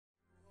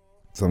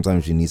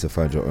sometimes you need to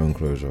find your own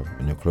closure,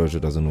 and your closure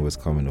doesn't always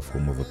come in the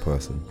form of a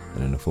person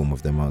and in the form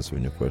of them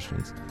answering your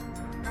questions.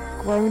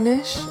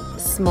 Grownish,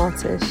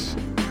 smartish,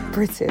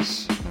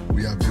 British.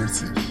 We are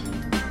British,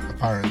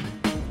 apparently.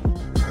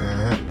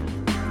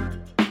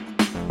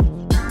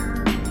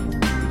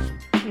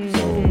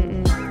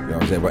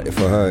 But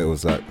for her, it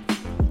was like,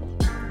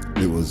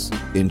 it was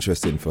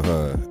interesting for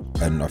her,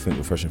 and I think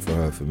refreshing for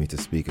her, for me to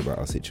speak about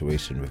our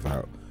situation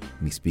without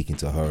me speaking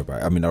to her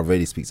about it. I mean, I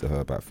already speak to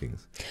her about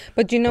things.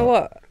 But do you know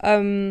what? I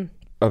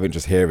think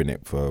just hearing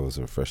it for her was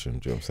refreshing,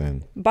 do you know what I'm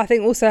saying? But I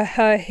think also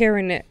her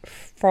hearing it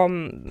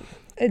from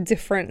a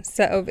different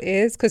set of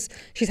ears, because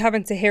she's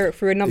having to hear it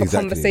through another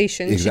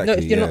conversation.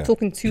 You're not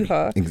talking to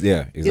her.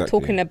 Exactly. You're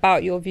talking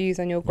about your views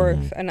and your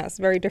growth, and that's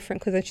very different,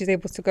 because then she's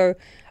able to go,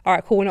 all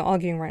right, cool, we're not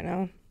arguing right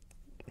now.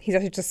 He's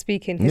actually just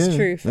speaking his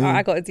truth. Yeah.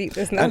 I got to deep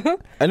this now.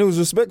 And it was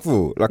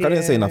respectful. Like, I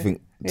didn't say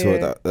nothing to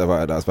her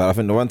about that. But I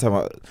think the one time,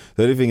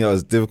 the only thing that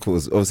was difficult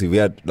was, obviously, we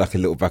had like a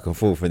little back and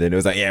forth, and then it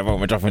was like, yeah, well,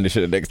 we're dropping this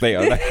shit the next day. I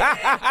was like,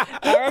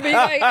 I remember you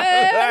like,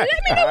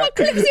 let me know what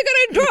clips you're going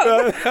to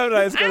drop. I'm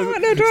like, it's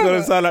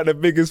going to sound like the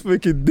biggest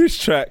freaking diss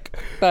track.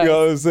 But, you know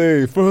what I'm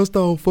saying? First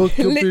down, fuck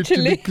your bitch.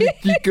 Literally.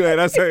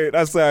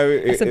 That's how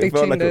it big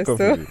felt tune like a though,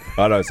 compliment.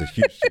 I know, it's a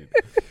huge tune.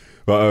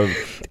 But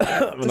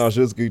no,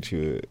 she was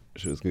Gucci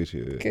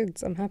with it. Good,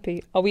 I'm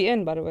happy. Are we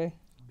in, by the way?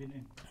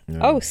 Yeah.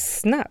 Oh,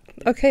 snap.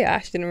 Okay, I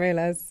actually didn't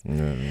realise. Yeah.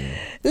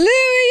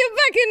 Louis, you're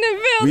back in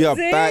the building. We are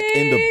back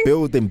in the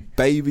building,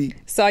 baby.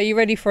 So are you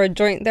ready for a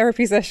joint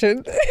therapy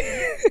session?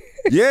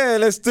 Yeah,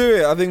 let's do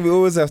it. I think we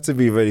always have to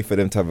be ready for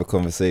them type of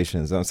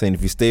conversations. I'm saying,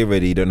 if you stay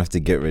ready, you don't have to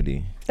get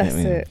ready. That's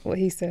it, what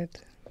he said.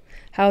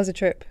 How was the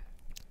trip?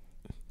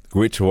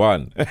 Which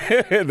one?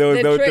 there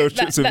was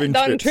trips within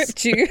done trips.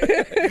 tripped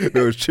you.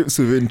 There was trips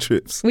within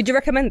trips. Would you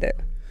recommend it?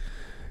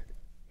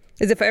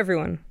 Is it for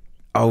everyone?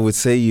 I would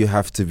say you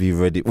have to be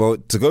ready. Well,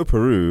 to go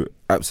Peru,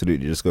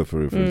 absolutely, just go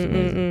Peru. It's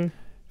amazing.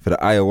 For the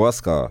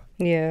ayahuasca,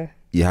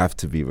 you have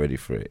to be ready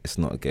for it. It's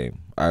not a game.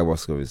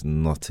 Ayahuasca is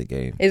not a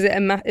game. Is it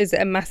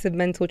a massive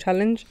mental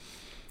challenge?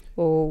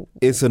 Or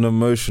it's an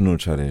emotional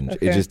challenge.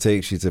 Okay. It just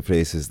takes you to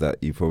places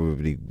that you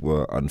probably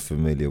were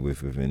unfamiliar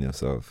with within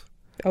yourself.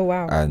 Oh,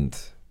 wow. And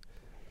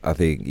I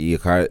think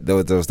there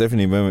was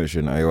definitely moments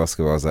in ayahuasca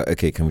where I was like,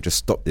 okay, can we just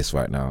stop this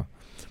right now?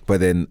 But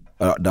then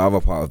the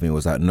other part of me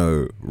was like,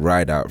 no,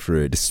 ride out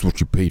through it. This is what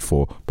you paid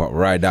for, but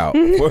ride out.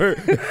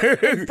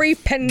 Every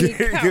penny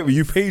counts.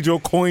 You paid your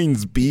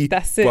coins, B.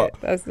 That's it.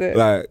 That's it.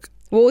 Like,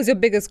 what was your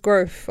biggest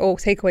growth or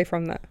takeaway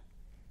from that?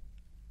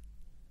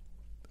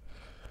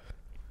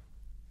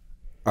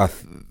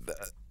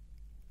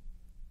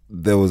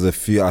 There was a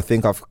few. I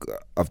think I've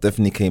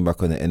definitely came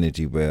back on the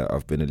energy where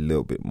I've been a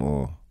little bit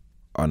more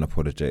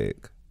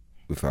unapologetic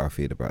with how I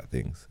feel about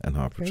things and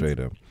how I portray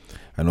them.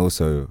 And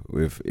also,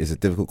 it's a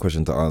difficult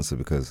question to answer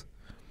because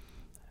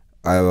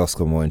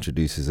ayahuasca more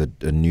introduces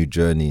a new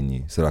journey in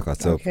you. So like I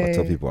tell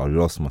people, I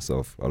lost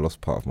myself. I lost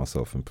part of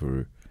myself in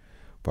Peru,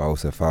 but I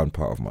also found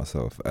part of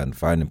myself. And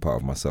finding part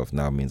of myself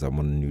now means I'm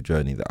on a new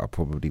journey that I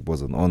probably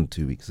wasn't on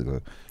 2 weeks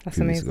ago. That's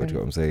 2 weeks ago, do you know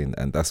what I'm saying?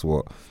 And that's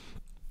what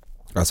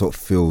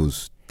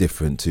feels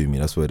different to me.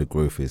 That's where the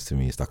growth is to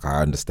me. It's like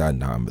I understand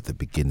now I'm at the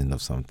beginning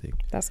of something.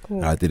 That's cool.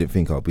 And I didn't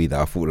think I'll be there.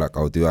 I thought like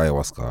I'll do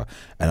ayahuasca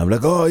and I'm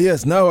like, oh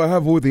yes, now I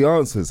have all the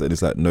answers. And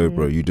it's like, no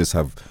bro, you just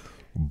have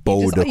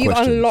bolder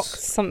questions. You unlocked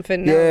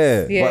something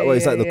else. Yeah, but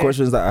it's like the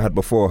questions that I had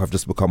before have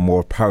just become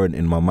more apparent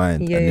in my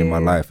mind and in my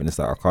life. And it's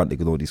like, I can't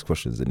ignore these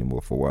questions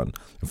anymore, for one.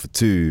 And for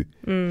two,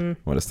 I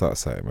want to start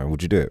saying, man,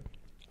 would you do it?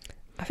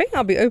 I think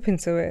I'll be open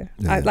to it.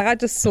 Yeah. I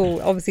just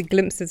saw obviously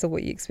glimpses of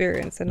what you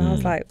experienced, and I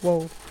was like,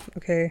 whoa,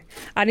 okay.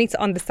 I need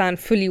to understand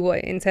fully what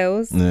it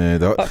entails.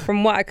 But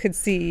from what I could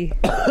see,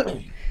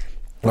 the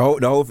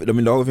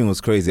whole thing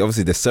was crazy.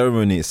 Obviously, the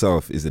ceremony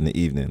itself is in the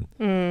evening,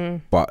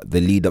 but the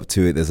lead up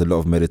to it, there's a lot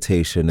of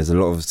meditation. There's a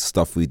lot of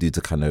stuff we do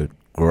to kind of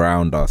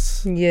ground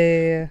us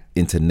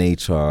into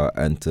nature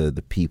and to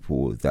the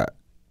people that,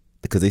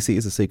 because they see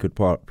it's a sacred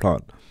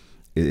plant.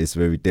 It's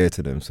very dear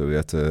to them, so we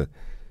have to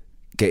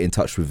get in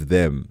touch with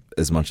them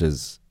as much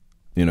as,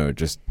 you know,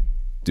 just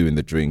doing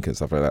the drink and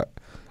stuff like that.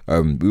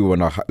 We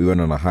went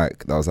on a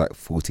hike that was like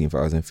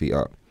 14,000 feet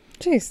up.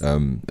 Jeez.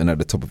 And at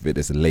the top of it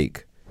there's a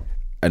lake,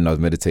 and I was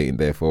meditating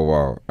there for a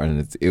while,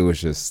 and it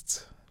was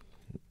just,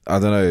 I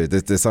don't know,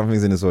 there's some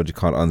things in this world you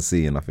can't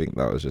unsee, and I think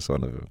that was just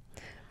one of them.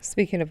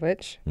 Speaking of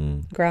which,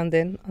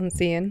 grounding,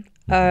 unseeing.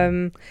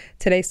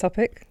 Today's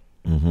topic.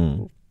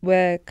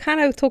 We're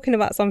kind of talking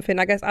about something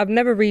I guess I've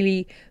never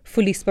really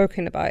fully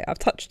spoken about. I've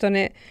touched on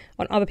it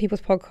on other people's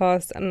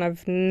podcasts, and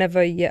I've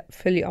never yet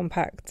fully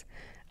unpacked.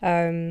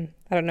 I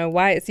don't know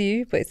why it's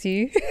you, but it's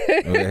you.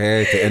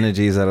 Okay, the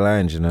energies are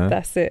aligned, you know.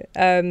 That's it.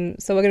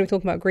 So we're going to be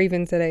talking about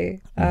grieving today.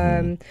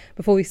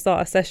 Before we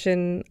start a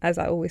session, as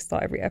I always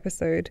start every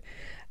episode,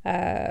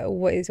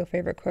 what is your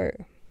favourite quote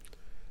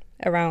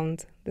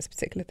around this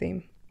particular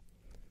theme?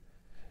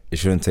 It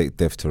shouldn't take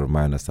death to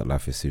remind us that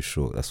life is too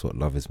short. That's what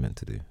love is meant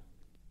to do.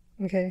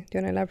 Okay, do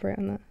you want to elaborate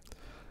on that?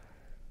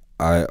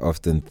 I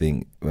often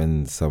think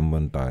when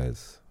someone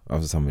dies,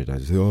 after somebody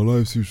dies, you say, "Oh,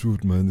 life's too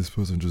short, man. This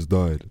person just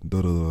died."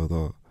 Da da da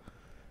da.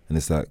 And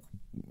it's like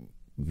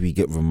we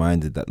get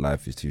reminded that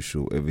life is too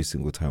short every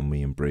single time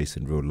we embrace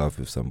in real love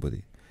with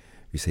somebody.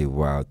 We say,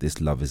 "Wow, this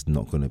love is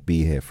not going to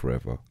be here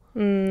forever."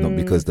 Not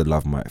because the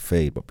love might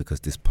fade, but because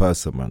this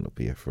person might not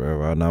be here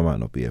forever, and I might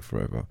not be here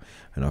forever.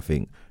 And I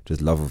think just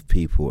love of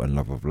people and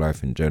love of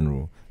life in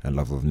general and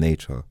love of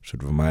nature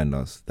should remind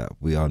us that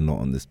we are not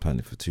on this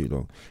planet for too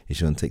long. It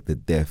shouldn't take the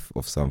death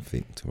of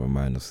something to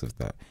remind us of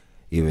that,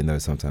 even though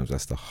sometimes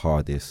that's the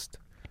hardest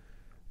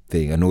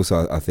thing. And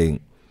also, I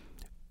think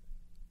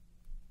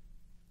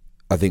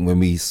when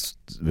we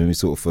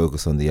sort of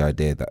focus on the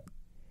idea that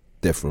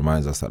death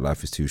reminds us that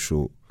life is too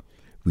short,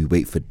 we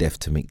wait for death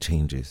to make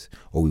changes,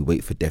 or we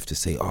wait for death to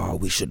say, "Oh,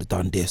 we should have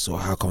done this," or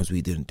 "How comes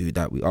we didn't do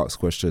that?" We ask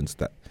questions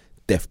that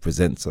death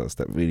presents us,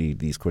 that really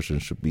these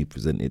questions should be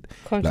presented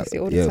consciously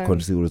all the time.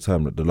 Consciously all the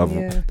time. Like the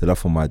love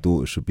for my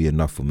daughter should be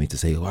enough for me to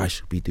say, "Oh, I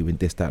should be doing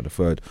this, that, and the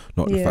third,"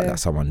 not the fact that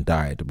someone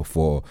died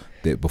before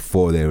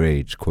their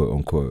age, quote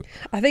unquote.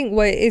 I think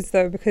what it is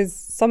though,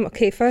 because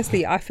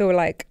firstly, I feel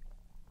like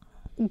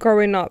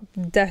growing up,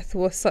 death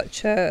was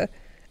such a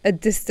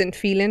distant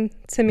feeling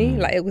to me.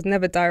 Like it was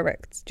never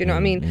direct. Do you know what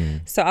I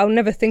mean? So I'll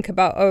never think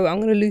about, oh, I'm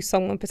going to lose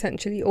someone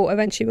potentially, or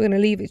eventually we're going to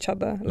leave each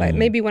other. Like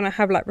maybe when I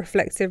have like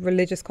reflective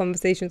religious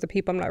conversations with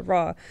people, I'm like,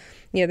 rah,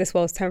 yeah, this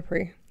world's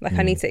temporary. Like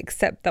I need to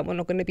accept that we're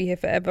not going to be here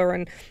forever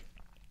and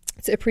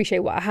to appreciate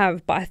what I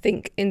have. But I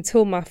think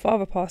until my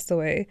father passed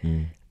away,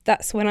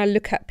 that's when I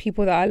look at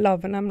people that I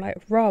love and I'm like,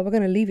 rah, we're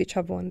going to leave each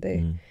other one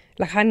day.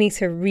 Like I need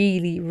to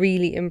really,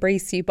 really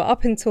embrace you. But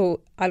up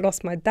until I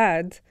lost my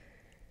dad,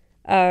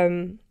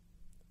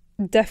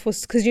 death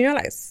was, because you know,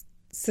 like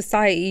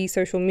society,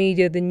 social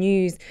media, the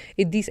news,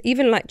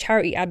 even like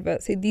charity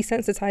adverts, it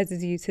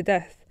desensitizes you to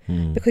death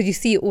because you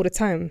see it all the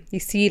time. You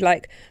see,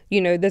 like,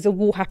 you know, there's a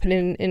war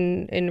happening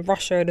in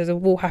Russia, there's a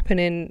war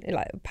happening in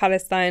like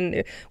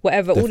Palestine,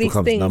 whatever. Death all these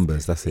things,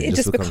 numbers. That's it. It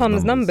just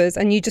becomes numbers,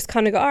 and you just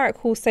kind of go, all right,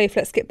 cool, safe.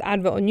 Let's skip the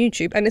advert on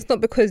YouTube. And it's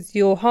not because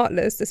you're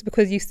heartless; it's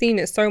because you've seen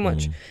it so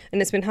much,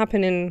 and it's been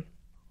happening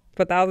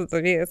for thousands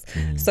of years.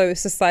 So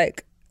it's just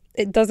like,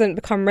 it doesn't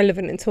become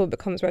relevant until it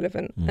becomes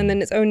relevant. And then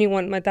it's only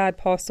when my dad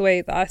passed away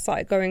that I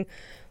started going,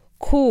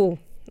 cool,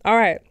 all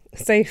right,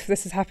 safe,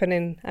 this is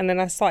happening. And then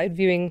I started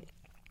viewing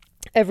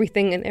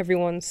everything and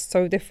everyone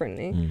so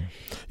differently.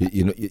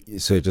 You know,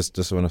 so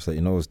just when I say,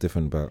 you know what's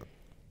different about,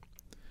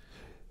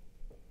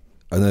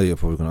 I know you're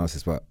probably going to ask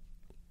this, but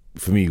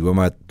for me, when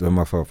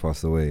my father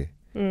passed away,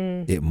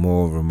 it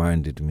more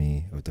reminded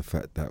me of the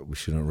fact that we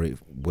shouldn't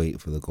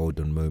wait for the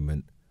golden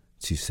moment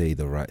to say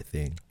the right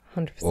thing.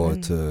 100%. Or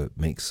to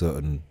make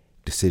certain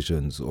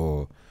decisions,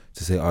 or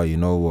to say, oh, you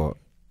know what?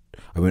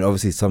 I mean,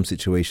 obviously some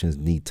situations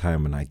need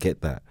time, and I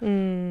get that.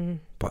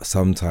 But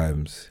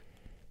sometimes,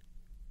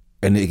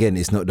 and again,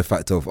 it's not the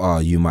fact of,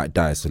 you might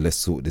die, so let's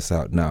sort this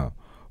out now.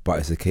 But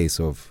it's a case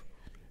of,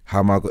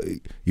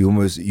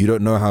 you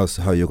don't know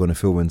how you're going to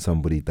feel when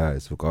somebody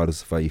dies,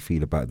 regardless of how you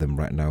feel about them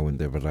right now when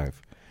they're alive.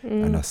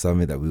 And that's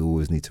something that we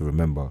always need to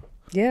remember.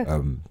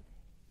 Yeah.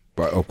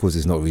 But of course,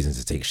 it's not reason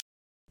to take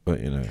but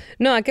you know.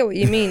 No, I get what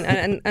you mean.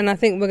 and I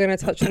think we're going to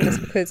touch on this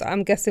because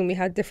I'm guessing we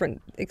had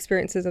different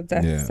experiences of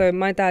death. Yeah. So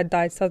my dad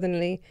died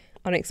suddenly,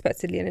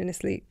 unexpectedly, and in his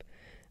sleep.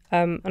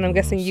 And I'm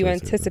guessing you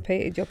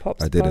anticipated your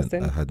pops passing. I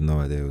didn't. I had no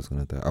idea he was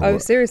going to die.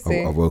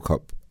 Seriously? I woke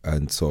up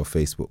and saw a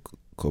Facebook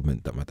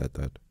comment that my dad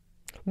died.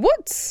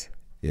 What?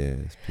 Yeah,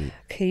 it's peak.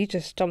 Okay, you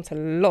just jumped a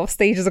lot of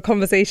stages of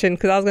conversation,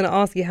 because I was going to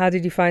ask you, how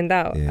did you find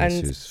out? Yeah,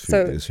 it was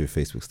through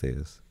Facebook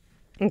status.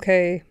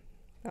 Okay.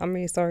 I'm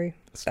really sorry.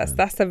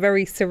 That's a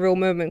very surreal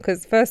moment,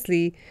 because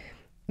firstly,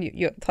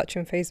 you're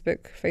touching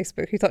Facebook.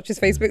 Who touches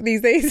Facebook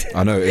these days?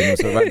 I know. It was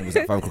so random. It was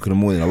at 5 o'clock in the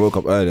morning. I woke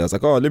up early. I was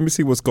like, oh, let me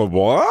see what's going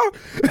on.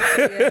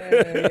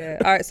 Yeah.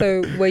 All right.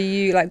 So were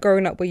you, like,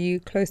 growing up, were you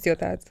close to your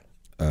dad?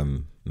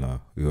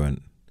 No, we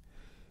weren't.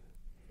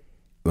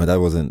 My dad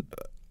wasn't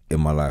in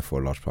my life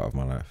for a large part of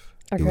my life.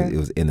 Okay. It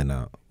was in and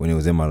out. When he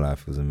was in my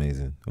life, it was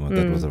amazing. When my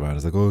dad was around, I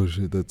was like, oh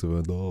shit, dad's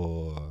around.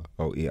 Oh,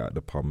 I'll eat out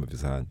the palm of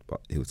his hand. But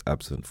he was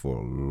absent for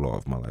a lot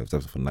of my life. He was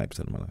absent for 9%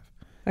 of my life.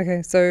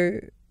 Okay, so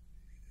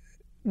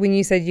when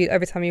you said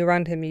every time you were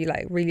around him, you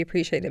like really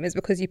appreciate him, is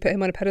because you put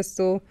him on a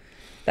pedestal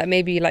that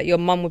maybe like your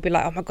mum would be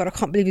like, oh my God, I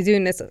can't believe you're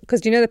doing this.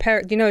 Because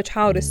a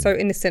child is so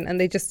innocent and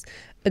they just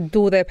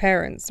adore their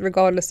parents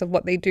regardless of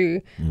what they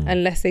do,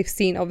 unless they've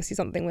seen obviously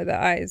something with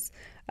their eyes.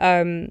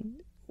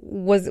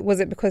 Was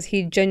it because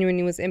he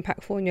genuinely was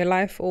impactful in your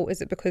life, or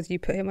is it because you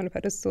put him on a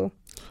pedestal?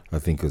 I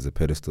think it was a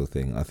pedestal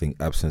thing. I think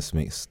absence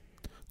makes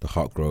the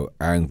heart grow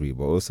angry,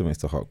 but also makes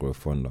the heart grow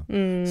fonder.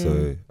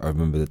 So I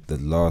remember that the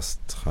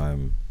last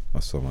time I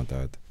saw my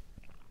dad,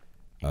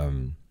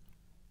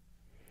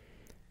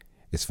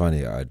 it's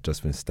funny, I'd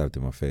just been stabbed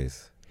in my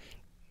face.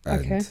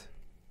 And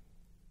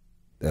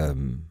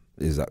it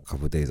was like a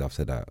couple of days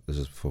after that. It was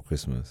just before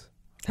Christmas.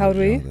 How old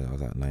were you? I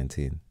was like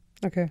 19.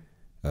 Okay.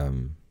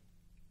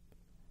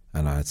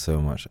 And I had so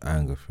much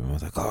anger for him. I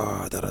was like,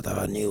 oh,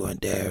 I knew you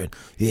weren't there, and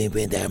you ain't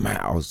been there, man.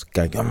 I was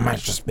going, your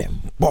man's just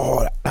been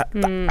bored.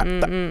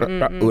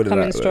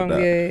 Coming strong,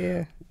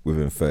 yeah.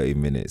 Within 30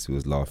 minutes, he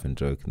was laughing,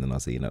 joking, and I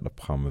was eating at the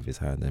palm of his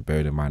hand. And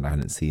bearing in mind, I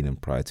hadn't seen him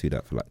prior to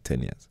that for like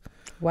 10 years.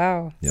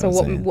 Wow. You know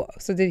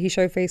what? So did he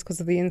show face because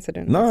of the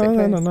incident?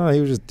 No.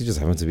 He just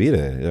happened to be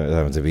there. He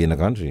happened to be in the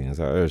country. It's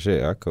like, oh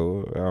shit,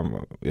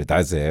 cool. Your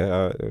dad's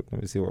here.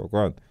 Let me see what I've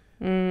got.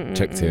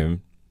 Checked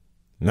him.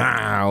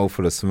 Now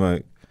full of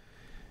smoke.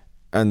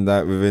 And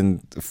that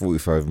within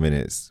 45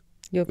 minutes,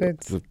 you're good.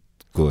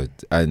 Good.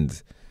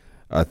 And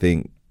I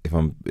think, if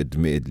I'm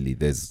admittedly,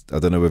 I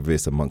don't know whether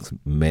it's amongst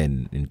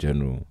men in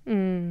general.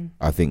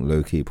 I think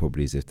low key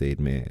probably is if they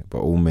admit it. But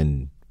all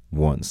men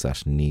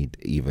want/need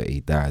either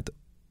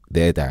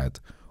their dad,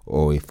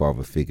 or a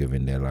father figure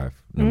in their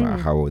life, no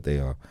matter how old they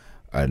are.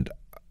 And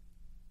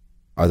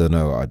I don't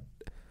know,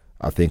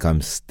 I think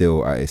I'm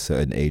still at a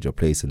certain age or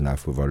place in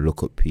life where I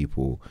look at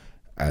people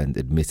and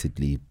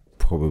admittedly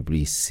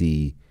probably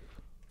see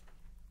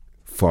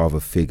father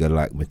figure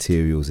like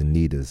materials and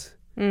leaders,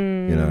 you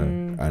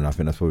know. And I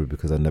think that's probably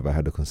because I never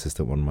had a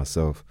consistent one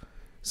myself.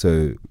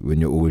 So when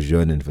you're always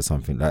yearning for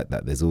something like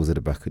that, there's always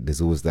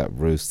that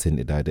rose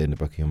tinted idea in the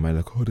back of your mind,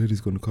 like, oh,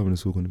 daddy's gonna come and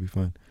it's all gonna be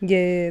fine.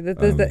 Yeah,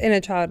 there's the inner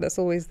child that's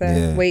always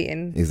there,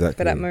 waiting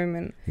for that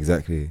moment.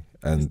 Exactly,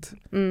 and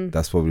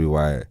that's probably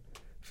why.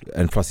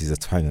 And plus, he's a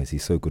twanger.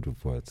 He's so good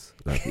with words.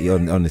 Like,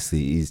 honestly,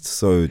 he's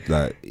so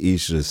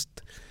he's just.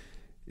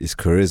 His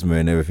charisma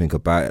and everything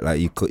about it,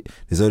 like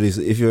there's only,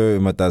 if you're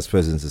in my dad's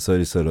presence, there's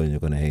only so long you're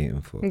gonna hate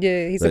him for.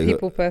 Yeah, he's a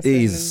people person.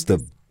 He's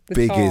the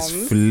biggest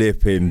charms.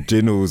 Flipping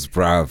ginnels,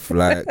 bruv.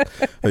 Like,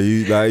 are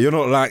you like, you're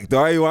not like,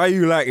 why are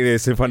you like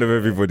this in front of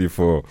everybody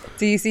for?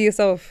 Do you see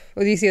yourself,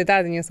 or do you see your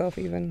dad in yourself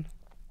even?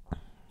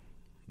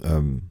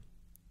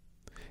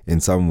 In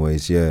some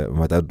ways, yeah.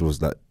 My dad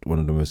was like one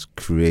of the most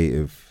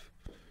creative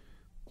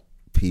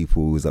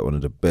people. He was like one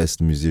of the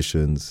best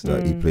musicians.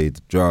 Like, he played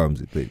the drums,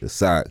 he played the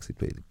sax, he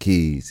played the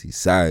keys, he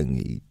sang,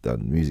 he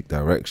done music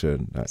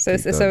direction. Like, so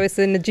it's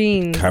in the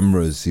genes.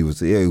 Cameras. He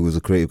was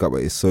a creative guy.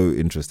 But it's so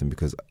interesting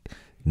because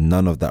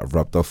none of that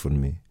rubbed off on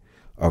me.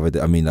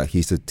 Like, he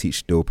used to teach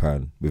steel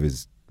pan with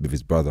his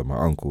brother, my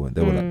uncle, and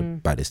they were like the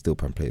baddest steel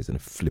pan players in the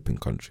flipping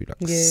country.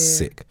 Like,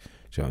 sick.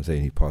 Do you know what I'm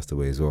saying? He passed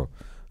away as well.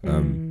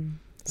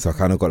 So I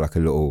kind of got like a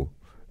little,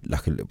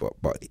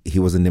 but he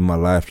wasn't in my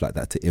life like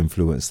that to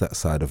influence that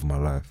side of my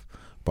life.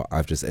 But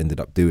I've just ended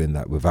up doing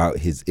that without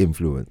his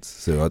influence.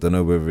 So I don't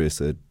know whether it's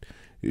a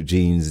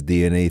genes,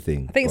 DNA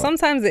thing. I think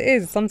sometimes it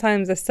is.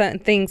 Sometimes there's certain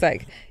things,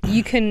 like,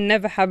 you can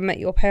never have met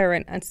your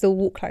parent and still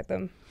walk like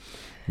them.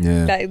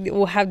 Yeah. Like,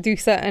 or do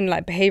certain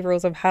like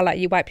behaviorals of how, like,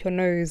 you wipe your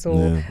nose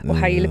or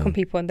how you look on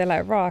people, and they're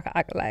like, raw,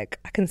 I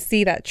can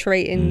see that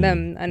trait in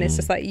them. And it's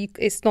just like,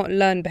 it's not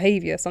learned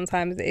behavior.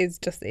 Sometimes it is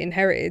just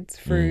inherited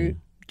through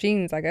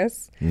genes, I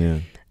guess. Yeah.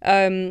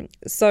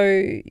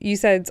 So you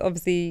said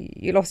obviously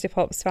you lost your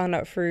pops, found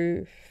out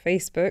through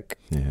Facebook.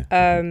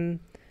 Yeah.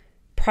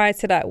 Prior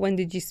to that, when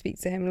did you speak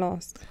to him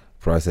last?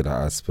 Prior to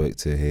that, I spoke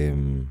to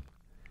him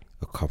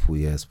a couple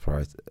years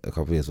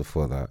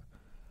before that.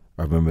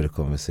 I remember the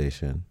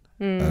conversation.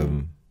 I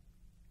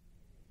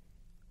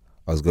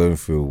was going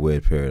through a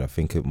weird period. I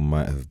think it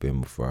might have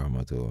been before I had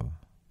my daughter.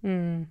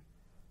 And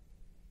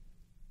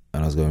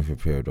I was going through a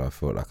period where I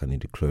felt like I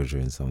needed closure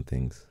in some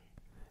things.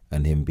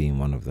 And him being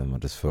one of them, I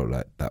just felt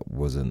like that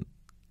wasn't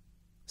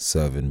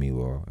serving me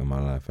well in my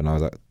life. And I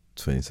was like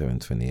 27,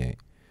 28.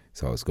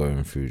 So I was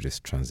going through this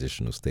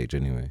transitional stage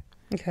anyway.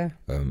 Okay.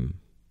 And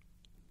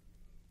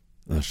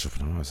I was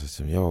just, I said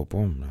to him, yo,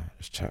 boom, like,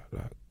 let's chat,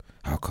 like,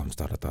 how comes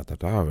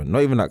da-da-da-da-da? And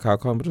not even like how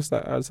come, but just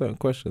like I had certain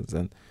questions.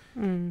 And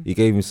he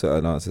gave me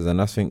certain answers.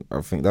 And I think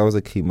that was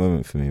a key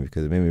moment for me,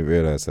 because it made me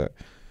realise that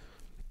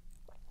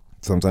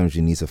sometimes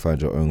you need to find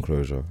your own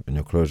closure, and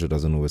your closure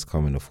doesn't always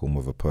come in the form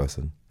of a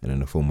person and in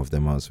the form of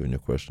them answering your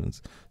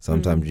questions.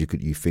 Sometimes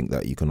you think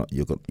that you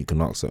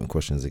can ask certain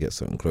questions to get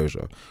certain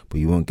closure, but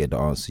you won't get the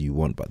answer you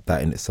want. But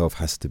that in itself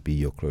has to be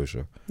your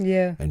closure.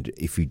 Yeah. And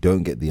if you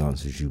don't get the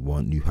answers you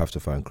want, you have to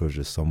find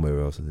closure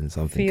somewhere else and in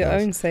something for your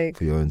else. own sake.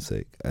 For your own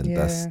sake. And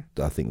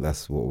I think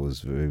that's what was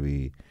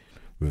very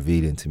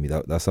revealing to me.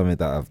 That's something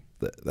that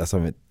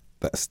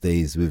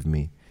stays with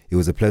me. It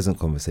was a pleasant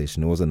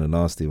conversation. It wasn't a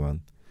nasty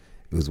one.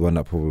 It was one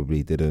that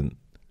probably didn't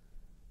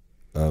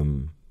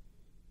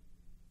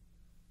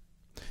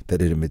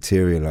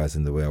materialize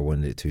in the way I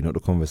wanted it to. Not the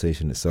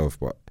conversation itself,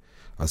 but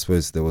I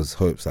suppose there was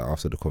hopes that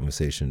after the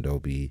conversation there'll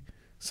be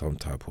some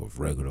type of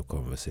regular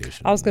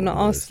conversation. I was going to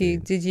ask you,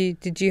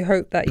 did you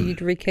hope that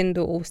you'd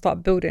rekindle or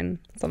start building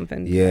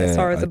something as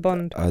far as a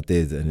bond? I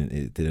did, and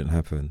it didn't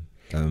happen.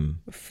 Do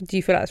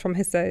you feel like it's from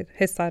his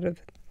side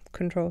of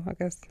control, I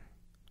guess?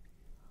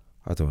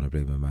 I don't want to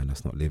blame a man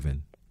that's not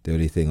living. The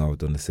only thing I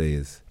would want to say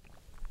is,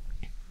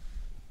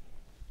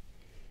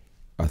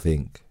 I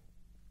think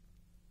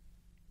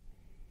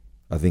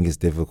it's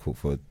difficult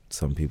for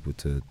some people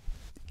to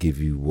give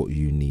you what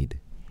you need,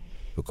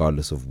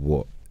 regardless of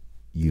what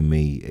you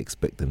may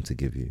expect them to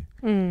give you.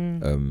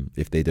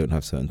 If they don't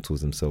have certain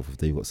tools themselves, if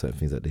they've got certain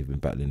things that they've been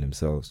battling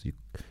themselves,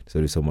 there's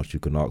only so much you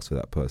can ask for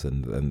that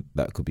person, and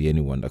that could be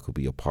anyone. That could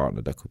be your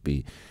partner, that could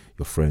be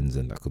your friends,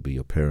 and that could be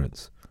your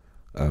parents.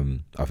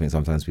 I think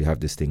sometimes we have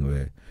this thing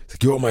where it's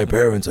like, you're my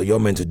parents, or you're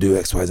meant to do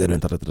X, Y, Z,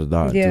 and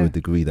to a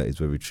degree that is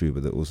very true,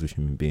 but they're also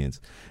human beings.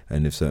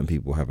 And if certain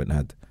people haven't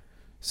had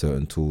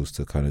certain tools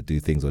to kind of do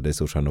things, or they're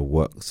still trying to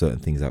work certain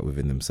things out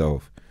within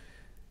themselves,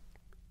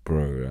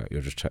 bro,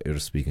 you're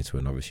just speaking to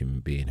another human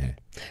being here.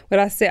 Well,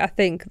 that's it. I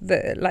think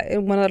that, like,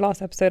 in one of the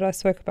last episodes I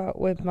spoke about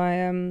with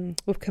my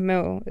with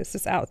Camille, it's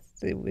just out.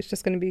 It's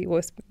just going to be, it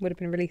would have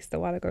been released a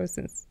while ago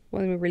since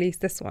when we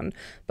released this one.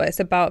 But it's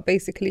about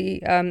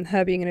basically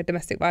her being in a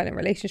domestic violent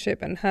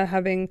relationship and her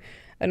having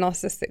a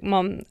narcissistic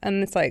mum.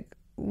 And it's like,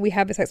 we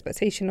have this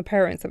expectation of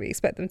parents that we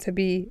expect them to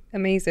be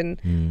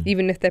amazing,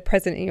 even if they're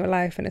present in your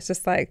life. And it's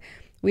just like,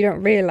 we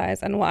don't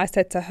realize. And what I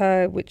said to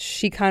her, which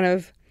she kind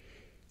of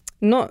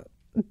not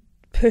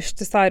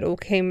pushed aside or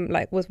came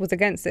like was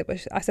against it,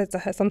 but I said to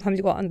her, sometimes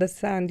you got to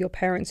understand your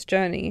parents'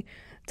 journey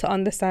to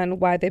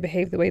understand why they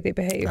behave the way they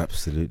behave.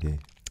 Absolutely.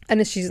 And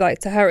then she's like,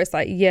 to her it's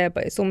like, yeah,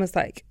 but it's almost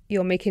like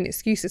you're making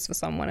excuses for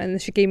someone. And then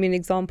she gave me an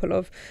example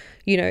of,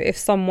 you know,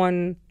 if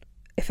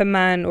a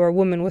man or a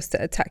woman was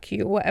to attack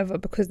you or whatever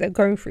because they're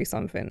going through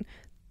something,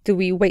 do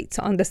we wait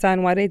to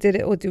understand why they did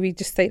it, or do we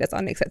just say that's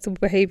unacceptable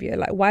behavior?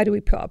 Like, why do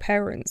we put our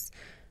parents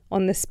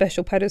on this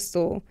special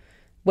pedestal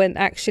when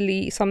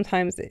actually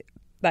sometimes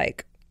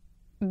like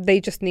they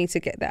just need to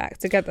get their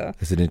act together?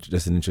 That's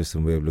an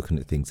interesting way of looking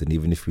at things. And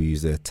even if we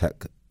use the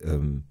attack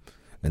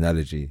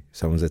analogy,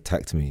 someone's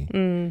attacked me,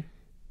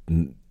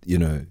 you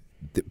know,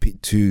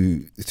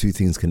 two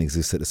things can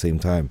exist at the same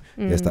time.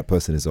 Yes, that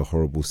person is a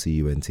horrible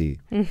cunt.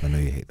 I know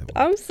you hate that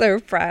one. I'm so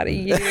proud of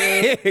you.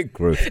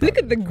 Growth. Look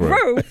at the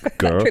growth.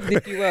 Girl. That could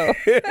did you well.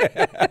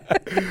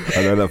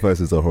 I know that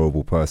person's a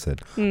horrible person,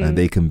 and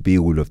they can be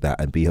all of that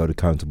and be held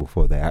accountable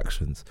for their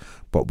actions,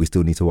 but we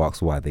still need to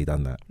ask why they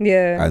done that.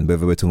 Yeah. And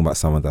whether we're talking about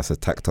someone that's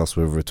attacked us,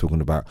 whether we're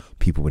talking about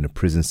people in the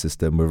prison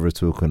system, whether we're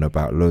talking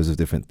about loads of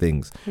different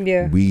things,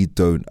 we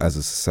don't as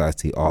a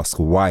society ask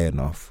why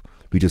enough.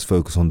 We just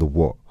focus on the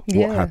what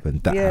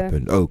happened,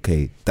 happened,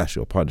 okay, that's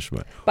your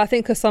punishment. But I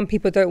think because some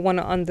people don't want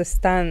to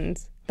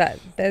understand that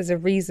there's a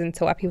reason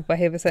to why people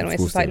behave a certain way.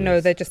 It's just like, no,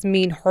 they're just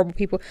mean, horrible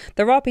people.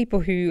 There are people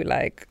who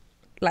like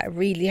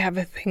really have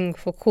a thing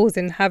for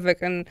causing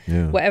havoc and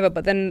whatever,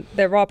 but then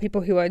there are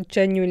people who are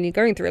genuinely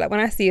going through it. Like when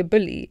I see a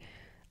bully,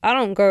 I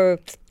don't go,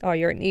 oh,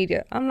 you're an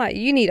idiot. I'm like,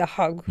 you need a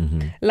hug.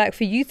 Like,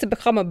 for you to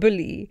become a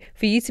bully,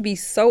 for you to be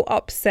so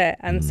upset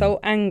and so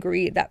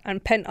angry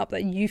and pent up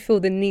that you feel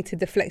the need to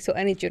deflect your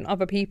energy on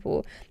other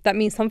people, that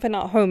means something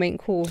at home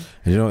ain't cool.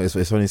 And you know, it's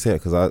funny you say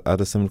it, because I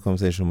had a similar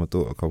conversation with my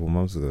daughter a couple of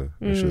months ago,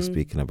 where she was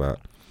speaking about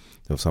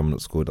someone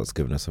at school that's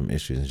giving her some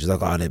issues, and she's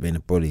like, oh, they're being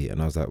a bully.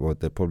 And I was like, well,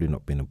 they're probably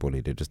not being a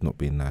bully, they're just not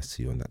being nice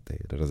to you on that day.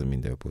 That doesn't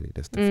mean they're a bully.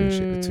 Let's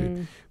differentiate the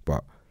two.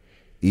 But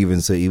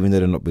even though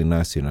they're not being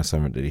nice to you, and that's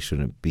something that they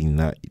shouldn't be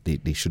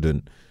they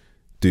shouldn't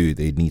do.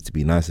 They need to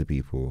be nice to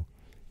people.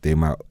 They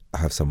might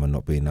have someone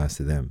not being nice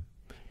to them.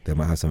 They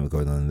might have something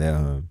going on in their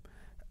home,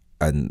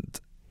 and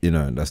you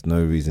know, that's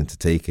no reason to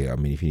take it. I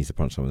mean, if you need to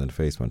punch someone in the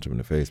face, punch them in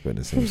the face, but in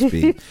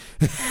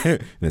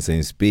the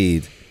same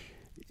speed,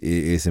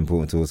 it's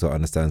important to also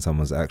understand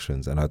someone's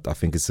actions. And I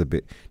think it's a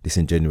bit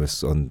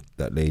disingenuous on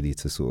that lady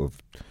to sort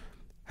of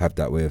have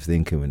that way of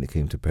thinking when it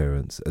came to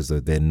parents, as though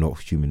they're not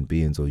human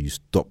beings, or you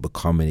stop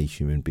becoming a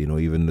human being, or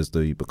even as though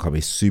you become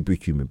a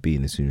superhuman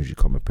being as soon as you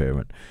become a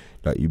parent.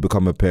 Like, you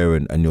become a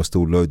parent and you're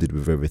still loaded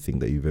with everything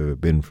that you've ever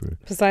been through.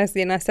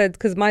 Precisely. And I said,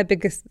 because my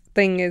biggest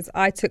thing is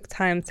I took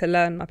time to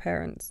learn my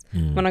parents.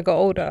 When I got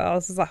older, I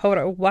was just like, hold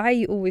on, why are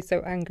you always so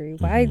angry?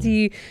 Why do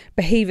you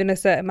behave in a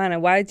certain manner?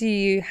 Why do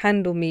you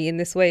handle me in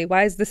this way?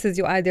 Why is this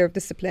your idea of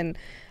discipline?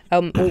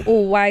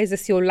 Or why is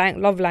this your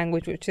love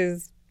language, which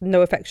is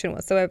no affection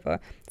whatsoever?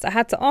 So I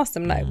had to ask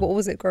them, like, what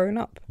was it growing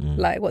up?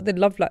 Like, what did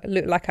love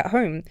look like at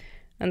home?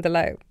 And they're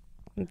like,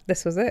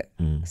 this was it.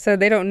 So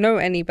they don't know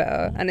any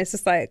better. And it's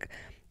just like,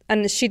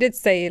 and she did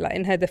say, like,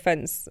 in her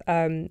defense,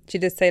 she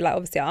did say, like,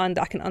 obviously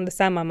I can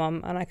understand my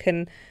mum and I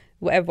can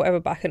whatever,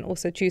 but I can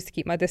also choose to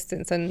keep my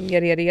distance and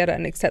yada yada yada,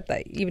 and accept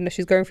that even though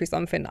she's going through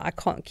something, I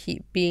can't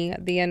keep being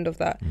at the end of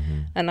that.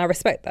 And I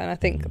respect that. And I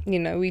think, you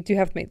know, we do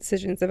have to make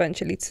decisions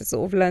eventually to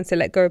sort of learn to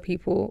let go of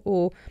people,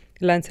 or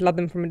learn to love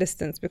them from a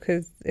distance,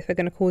 because if they're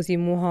going to cause you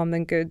more harm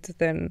than good,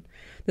 then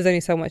there's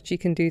only so much you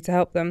can do to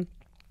help them.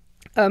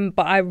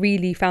 But I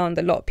really found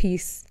a lot of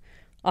peace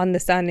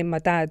understanding my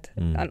dad.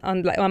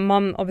 And like my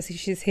mum, obviously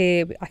she's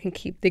here, I can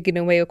keep digging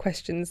away with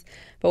questions,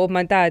 but with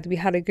my dad we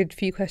had a good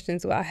few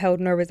questions where I held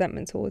no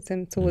resentment towards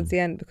him towards the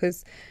end,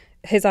 because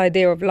his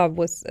idea of love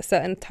was a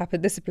certain type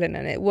of discipline,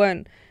 and it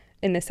weren't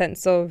in the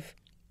sense of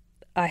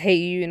I hate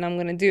you and I'm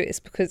going to do it. It's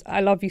because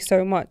I love you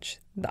so much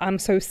that I'm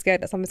so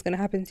scared that something's going to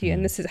happen to you,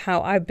 and this is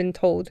how I've been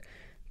told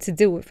to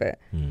deal with it.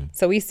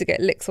 So we used to get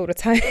licks all the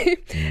time.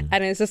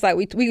 And it's just like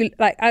we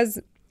like, as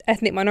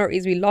ethnic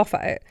minorities, we laugh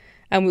at it,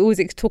 and we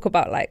always talk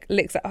about like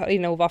licks at, you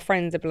know, with our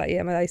friends. They'd be like,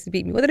 yeah, my dad used to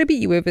beat me. What did I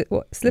beat you with?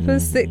 What,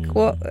 slippers? Sick?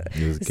 What?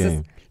 It was a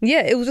game.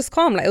 Yeah, it was just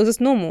calm, like it was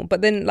just normal.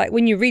 But then like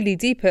when you really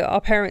deep it,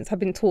 our parents have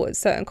been taught a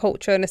certain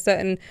culture and a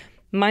certain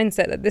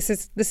mindset that this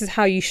is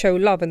how you show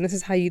love and this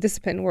is how you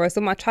discipline. Whereas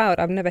with my child,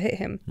 I've never hit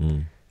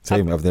him.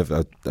 Same, I've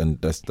never,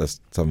 and that's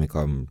something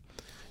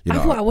you know,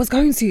 I thought I was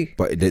going to.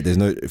 But there's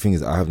no thing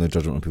is I have no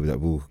judgment on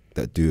people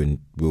that do and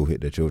will hit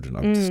their children.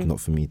 I'm just not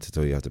for me to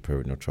tell you how to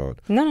parent your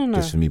child. No.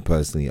 Just for me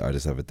personally, I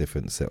just have a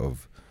different set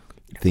of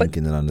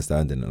thinking and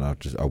understanding, and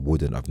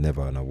I've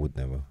never and I would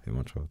never hit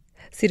my child.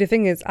 See, the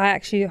thing is, I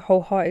actually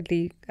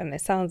wholeheartedly, and it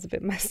sounds a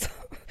bit messed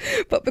up,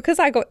 but because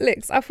I got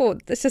licks, I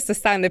thought it's just a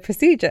standard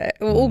procedure.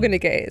 We're all going to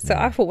get it. So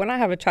I thought when I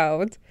have a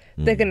child,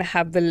 they're going to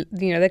have they're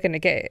going to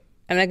get it.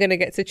 And they're going to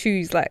get to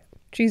choose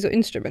your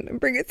instrument and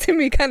bring it to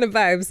me kind of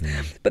vibes.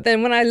 But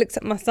then when I looked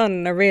at my son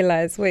and I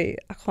realised, wait,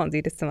 I can't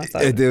do this to my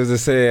son. There was a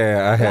say,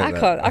 I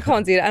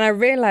can't do that. And I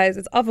realised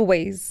there's other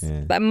ways.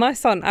 Yeah. Like my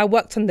son, I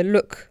worked on the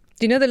look.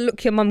 Do you know the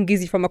look your mum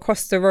gives you from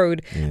across the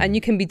road? And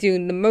you can be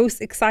doing the most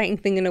exciting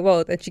thing in the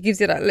world and she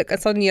gives you that look and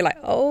suddenly you're like,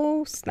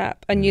 oh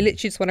snap, and you literally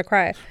just want to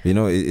cry. You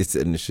know,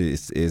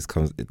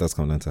 it does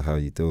come down to how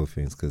you deal with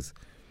things, because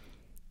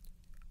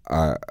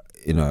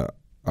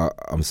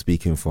I'm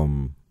speaking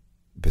from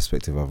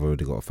perspective. I've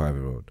already got a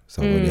 5-year-old,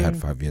 so I've only had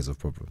 5 years of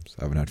problems.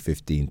 I haven't had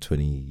 15,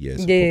 20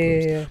 years of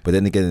problems. Yeah. But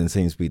then again, in the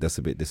same speed, that's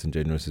a bit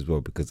disingenuous as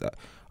well, because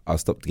I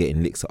stopped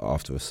getting licks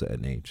after a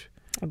certain age.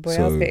 Oh boy,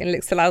 I was getting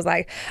licks till I was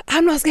like,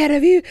 I'm not scared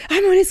of you,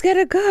 I'm only scared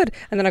of God.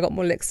 And then I got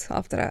more licks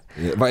after that.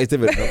 Yeah, but it's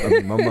different. I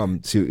mean, my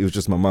mum, it was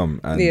just my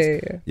mum, and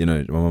you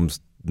know, my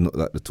mum's not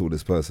like the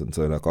tallest person,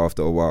 so like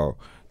after a while,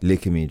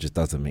 licking me just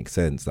doesn't make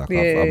sense. Like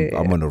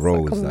I'm on a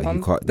roll. Like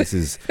you can't.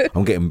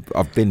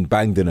 I've been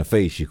banged in the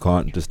face. You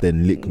can't just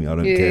then lick me. I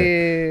don't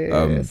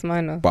care. It's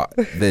minor. But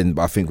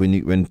I think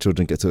when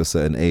children get to a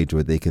certain age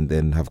where they can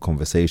then have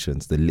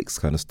conversations, the licks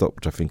kind of stop,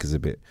 which I think is a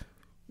bit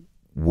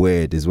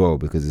weird as well,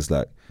 because it's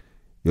like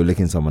you're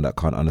licking someone that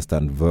can't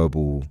understand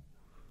verbal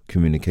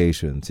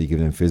communication, so you give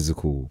them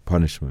physical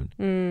punishment.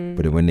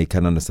 But then when they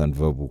can understand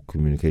verbal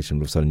communication,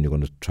 all of a sudden you're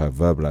going to try to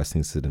verbalize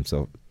things to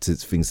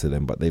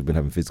them, but they've been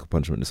having physical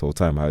punishment this whole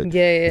time. It's a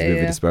bit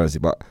of a disparity.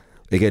 But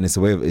again, it's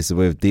a way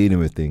of dealing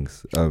with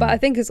things. But I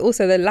think it's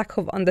also the lack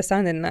of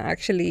understanding that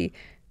actually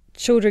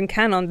children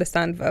can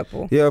understand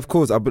verbal. Yeah, of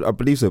course, I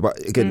believe so. But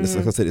again,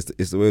 like I said,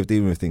 it's the way of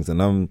dealing with things,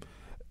 and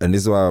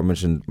this is why I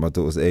mentioned my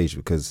daughter's age,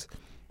 because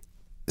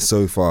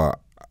so far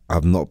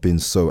I've not been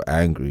so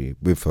angry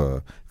with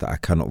her that I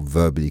cannot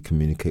verbally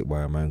communicate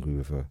why I'm angry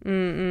with her.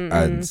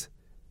 And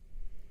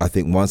I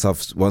think once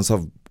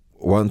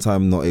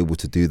I'm not able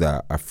to do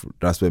that,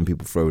 that's when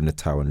people throw in the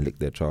towel and lick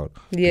their child,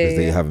 because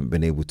they haven't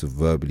been able to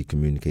verbally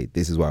communicate.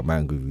 This is why I'm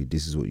angry with you.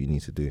 This is what you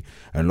need to do.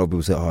 And a lot of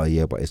people say, "Oh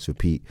yeah, but it's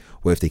repeat."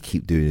 What if they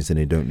keep doing this and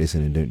they don't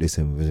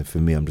listen? For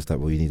me, I'm just like,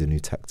 well, you need a new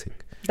tactic.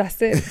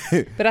 That's it.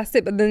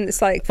 But then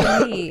it's like,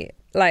 for me,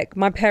 like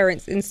my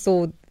parents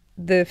installed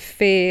the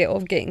fear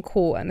of getting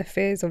caught and the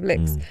fears of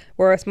licks,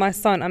 whereas my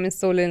son, I'm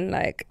installing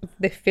like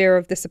the fear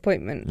of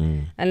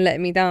disappointment and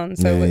letting me down.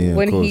 So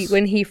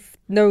when he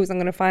knows I'm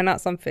gonna find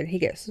out something, he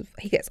gets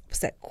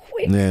upset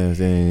quick.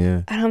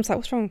 And I'm like,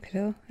 what's wrong,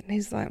 kiddo? And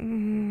he's like,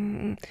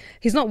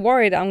 he's not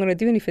worried that I'm gonna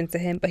do anything to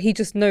him, but he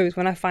just knows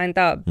when I find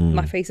out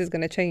my face is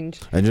gonna change.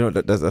 And you know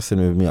that's the thing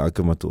with me. I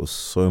give my daughter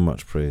so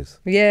much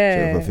praise.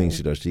 Yeah, the things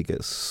she does, she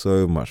gets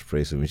so much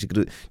praise from me.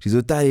 She's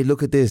like, Daddy,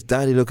 look at this.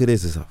 Daddy, look at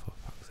this. It's like,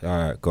 all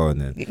right, go on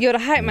then. You're the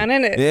hype man,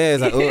 innit? Yeah,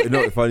 it's like, you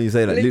know, funny you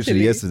say that.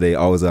 Literally yesterday,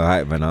 I was a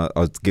hype man. I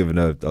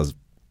was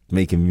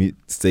making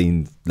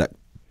saying like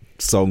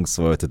songs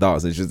for her to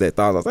dance, and she was there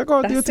dance. I was like,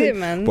 oh, that's it,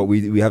 man. But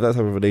we have that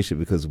type of relationship,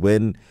 because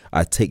when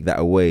I take that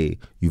away,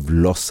 you've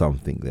lost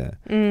something there,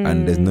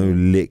 and there's no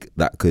lick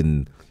that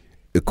can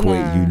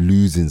equate you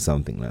losing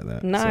something like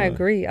that. No, so. I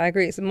agree.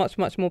 It's much,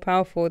 much more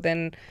powerful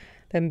than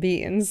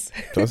beatings.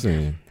 Trust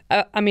me.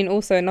 I mean,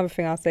 also another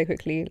thing I'll say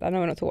quickly, I know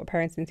we're not talking about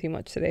parenting too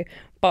much today,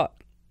 but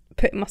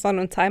putting my son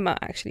on timeout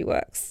actually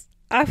works.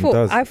 I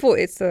thought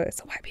it's a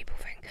white people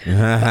thing.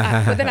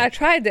 But then I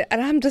tried it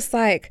and I'm just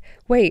like,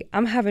 wait,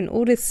 I'm having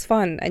all this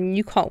fun and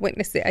you can't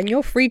witness it and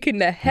you're freaking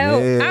the hell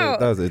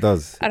out. It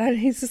does. And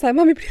he's just like,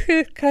 Mommy,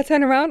 please, can I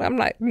turn around? I'm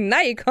like, no,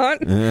 you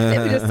can't.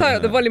 Let me just turn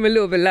up the volume a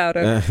little bit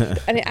louder.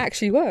 And it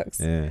actually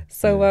works.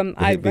 So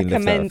I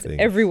recommend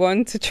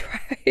everyone to try.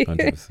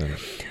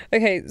 100%.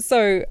 Okay,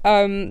 so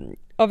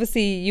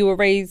obviously you were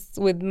raised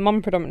with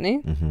mum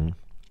predominantly.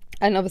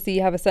 And obviously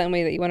you have a certain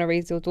way that you want to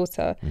raise your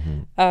daughter.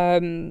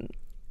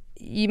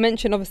 You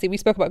mentioned, obviously, we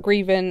spoke about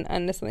grieving,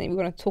 and there's something we're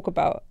going to talk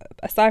about.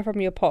 Aside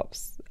from your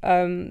pops,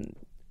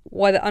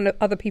 what are the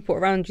other people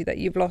around you that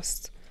you've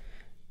lost?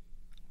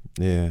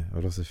 Yeah,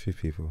 I've lost a few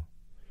people.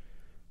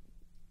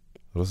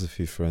 I've lost a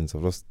few friends.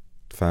 I've lost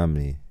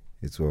family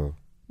as well.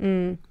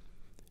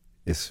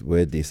 It's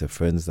weirdly, it's the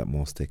friends that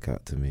more stick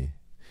out to me,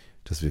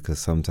 just because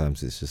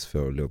sometimes it's just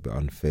felt a little bit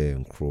unfair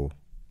and cruel.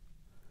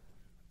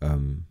 I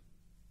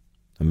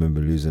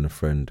remember losing a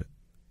friend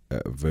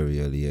at a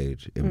very early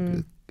age.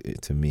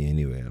 To me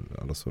anyway,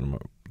 I lost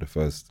the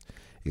first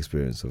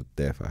experience of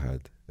death I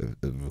had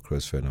of a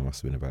close friend. I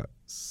must have been about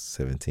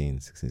 16,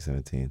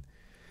 17.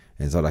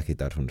 And it's not like he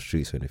died from the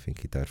streets or anything.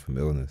 He died from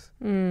illness.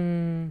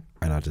 And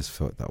I just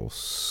felt that was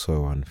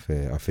so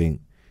unfair. I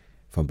think,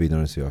 if I'm being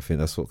honest with you, I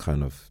think that's what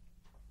kind of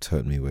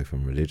turned me away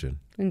from religion.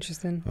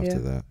 Interesting. After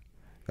that.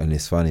 And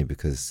it's funny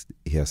because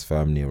he has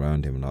family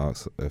around him, and I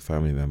asked a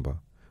family member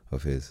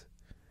of his,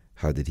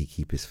 how did he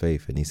keep his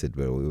faith? And he said,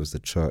 well, it was the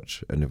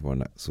church and everyone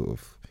that sort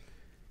of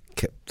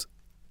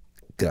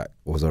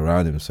was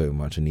around him so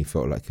much, and he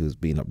felt like he was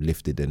being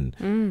uplifted and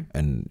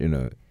you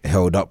know,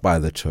 held up by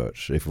the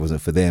church. If it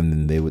wasn't for them,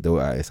 then they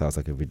were at his house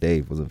like every day.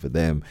 If it wasn't for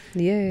them,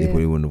 they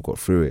probably wouldn't have got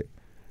through it.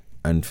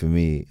 And for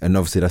me, and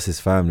obviously that's his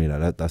family,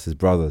 like that's his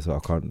brother, so I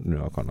can't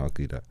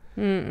argue that.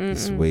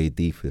 It's way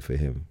deeper for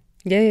him.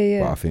 But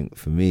I think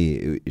for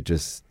me, it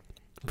just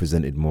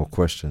presented more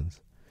questions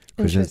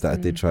that I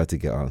did try to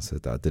get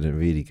answered, that I didn't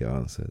really get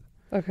answered.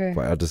 Okay.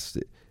 But I just...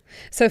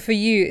 So for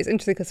you, it's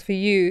interesting because for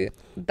you,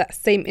 that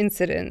same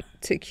incident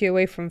took you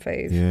away from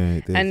faith. Yeah,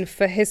 it did. And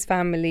for his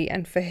family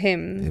and for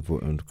him, it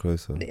brought him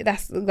closer.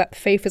 That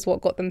faith is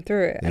what got them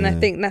through it. And I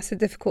think that's the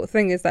difficult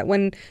thing, is that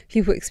when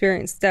people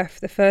experience death,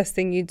 the first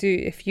thing you do,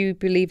 if you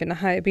believe in a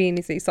higher being,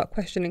 is that you start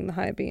questioning the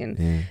higher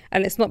being.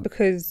 And it's not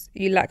because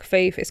you lack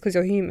faith, it's because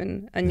you're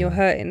human and you're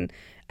hurting,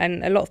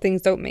 and a lot of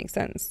things don't make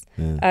sense.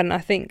 And I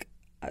think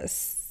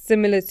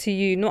similar to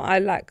you, not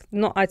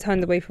I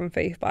turned away from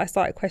faith, but I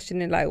started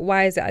questioning, like,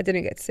 why is it I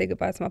didn't get to say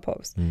goodbye to my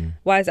pops?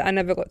 Why is it I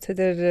never got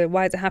to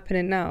why is it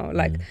happening now?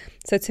 Like,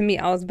 so to me,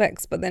 I was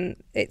vexed, but then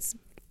it's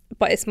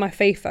my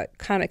faith that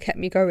kind of kept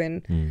me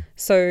going.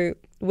 So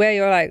where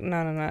you're like,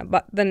 no,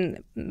 but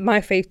then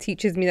my faith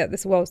teaches me that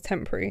this world's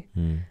temporary,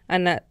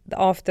 and that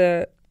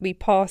after we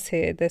pass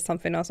here, there's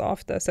something else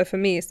after. So for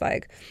me, it's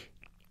like,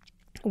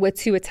 we're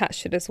too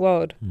attached to this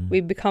world. We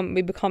become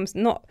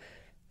not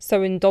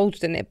so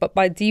indulged in it, but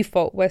by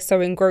default we're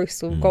so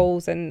engrossed with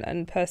goals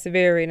and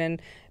persevering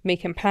and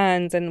making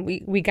plans, and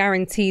we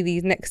guarantee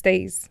these next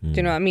days. Do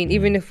you know what I mean?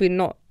 Even if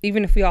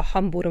we are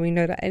humbled and we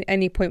know that at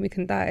any point we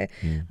can die,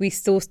 we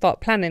still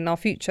start planning our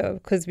future,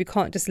 because we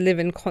can't just live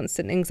in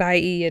constant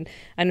anxiety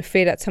and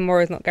fear that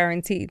tomorrow is not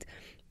guaranteed.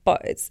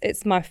 But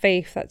it's my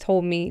faith that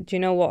told me, do you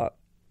know what,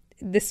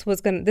 this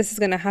is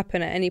gonna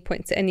happen at any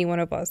point to any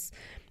one of us,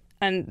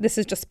 and this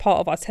is just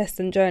part of our test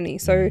and journey.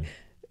 So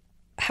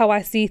how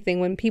I see things,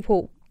 when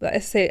people,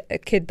 let's say a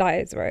kid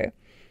dies, right?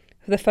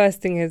 The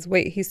first thing is,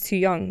 wait, he's too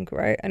young,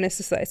 right? And it's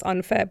just like, it's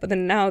unfair. But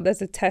then now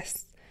there's a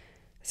test.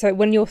 So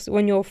when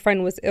your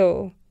friend was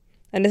ill,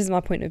 and this is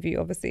my point of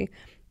view, obviously,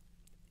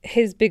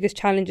 his biggest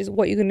challenge is,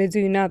 what you're going to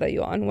do now that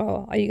you're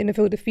unwell. Are you going to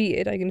feel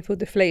defeated? Are you going to feel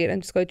deflated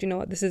and just go, do you know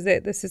what, this is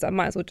it. I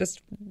might as well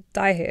just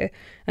die here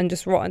and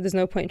just rot, and there's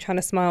no point in trying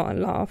to smile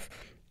and laugh.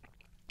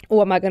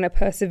 Or am I going to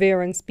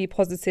persevere and be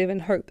positive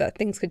and hope that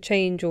things could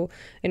change, or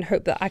in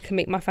hope that I can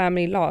make my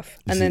family laugh?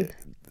 And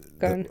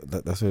then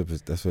that's where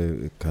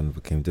it kind of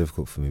became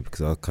difficult for me,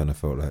 because I kind of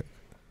felt like,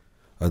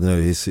 I don't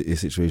know, his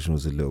situation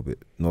was a little bit,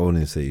 not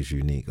only to say it's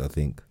unique, I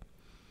think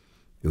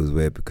it was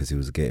weird because he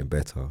was getting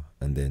better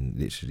and then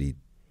literally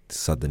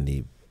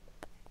suddenly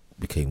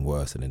became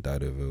worse and then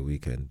died over a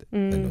weekend.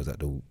 And it was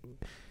like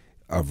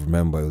I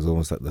remember it was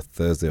almost like the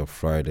Thursday or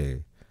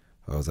Friday,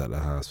 I was at the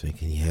house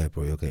thinking, yeah,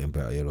 bro, you're getting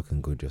better, you're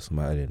looking good, you're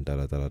smiling,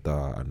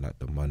 da-da-da-da-da. And like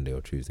the Monday or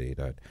Tuesday he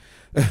died.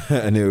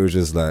 And it was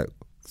just like,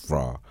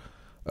 rah.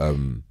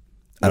 And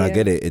I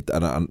get it.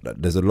 And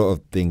there's a lot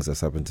of things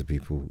that's happened to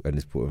people, and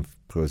it's put them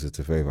closer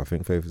to faith. I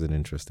think faith is an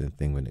interesting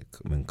thing when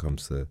it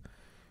comes to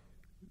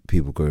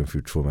people going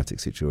through traumatic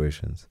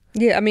situations.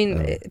 Yeah, I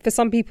mean, for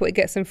some people it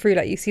gets them through.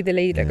 Like, you see the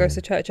lady that goes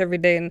to church every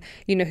day, and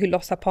you know, who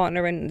lost her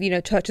partner, and you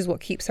know, church is what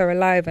keeps her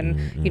alive, and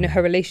you know,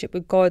 her relationship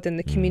with God and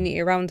the community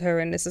around her.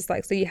 And it's just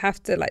like, so you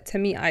have to, like, to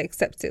me, I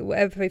accept it.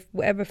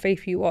 Whatever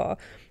faith you are,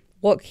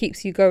 what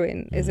keeps you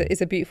going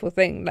is a beautiful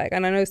thing. Like,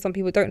 and I know some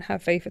people don't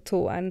have faith at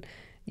all, and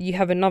you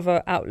have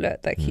another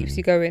outlet that keeps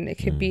you going. It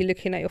could be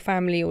looking at your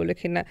family, or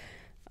looking at,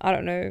 I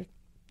don't know,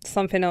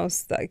 something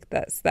else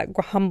that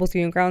humbles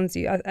you and grounds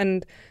you.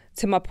 And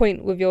to my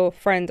point with your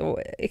friend,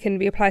 or it can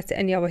be applied to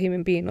any other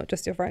human being, not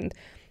just your friend.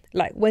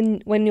 Like,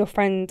 when your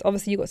friend,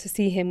 obviously you got to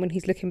see him when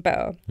he's looking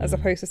better, as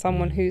opposed to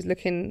someone who's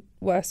looking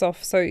worse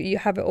off. So you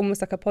have it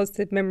almost like a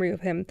positive memory of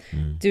him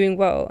doing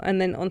well.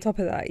 And then on top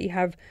of that, you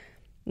have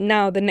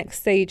now the next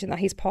stage, and that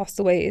he's passed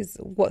away, is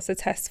what's the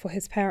test for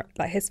his parent,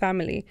 like his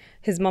family,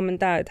 his mum and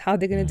dad. How are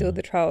they going to deal with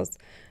the trials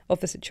of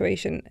the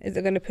situation? Is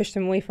it going to push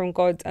them away from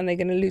God, and they're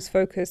going to lose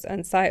focus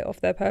and sight of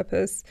their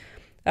purpose?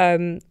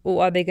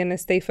 Or are they going to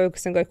stay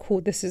focused and go,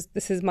 cool, this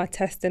is my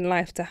test in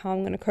life to how I'm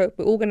going to cope?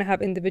 We're all going to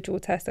have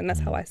individual tests, and that's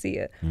how I see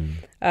it.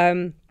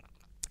 And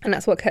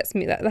that's what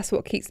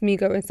keeps me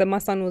going. So my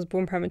son was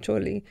born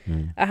prematurely.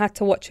 I had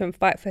to watch him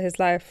fight for his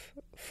life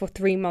for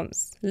 3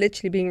 months,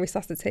 literally being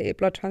resuscitated,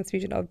 blood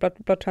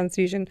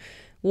transfusion,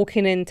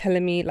 walking in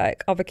telling me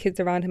like other kids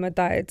around him had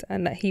died,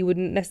 and that he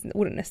wouldn't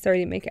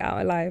necessarily make it out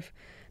alive,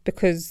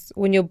 because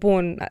when you're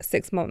born at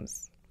 6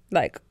 months,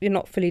 like, you're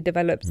not fully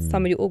developed.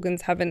 Some of your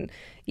organs haven't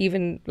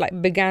even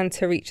like began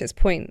to reach its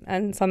point,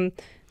 and some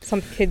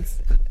kids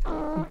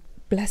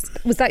Bless.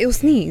 Was that your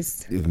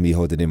sneeze? With me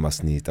holding in my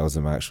sneeze, that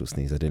wasn't my actual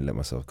sneeze. I didn't let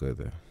myself go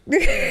there.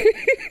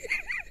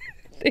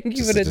 Thank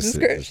you for the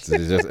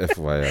description. Just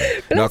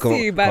FYI. Bless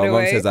you, by the way.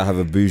 My mum says I have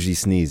a bougie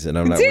sneeze, and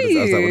I'm like, I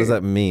was like, what does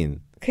that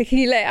mean? Okay, can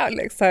you let it out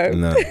next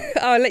time? No.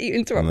 I'll let you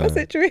interrupt my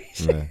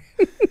situation.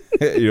 No.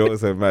 You're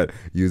also mad.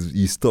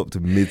 You stopped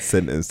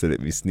mid-sentence to let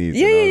me sneeze.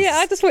 Yeah.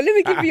 I just thought, let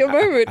me give you a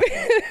moment.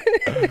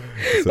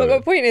 But my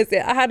point is,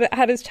 I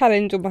had this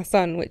challenge with my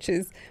son, which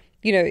is,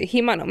 you know,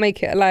 he might not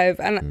make it alive.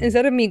 And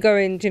instead of me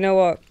going, do you know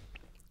what?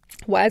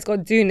 Why is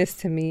God doing this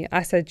to me?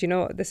 I said, you know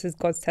what? This is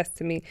God's test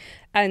to me.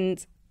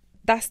 And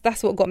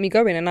that's what got me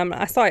going. And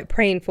I started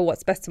praying for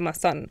what's best for my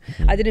son.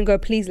 I didn't go,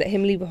 please let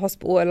him leave the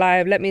hospital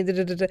alive. Let me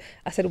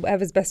I said,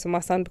 whatever's best for my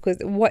son. Because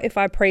what if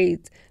I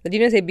prayed that, you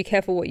know, say be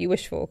careful what you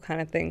wish for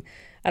kind of thing.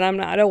 And I'm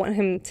like, I don't want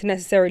him to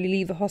necessarily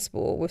leave the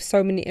hospital with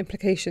so many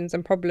implications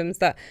and problems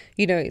that,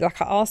 you know,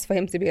 like I asked for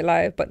him to be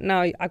alive, but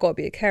now I got to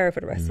be a carer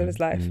for the rest of his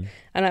life.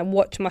 And I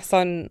watch my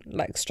son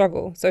like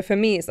struggle. So for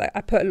me, it's like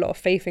I put a lot of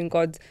faith in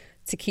God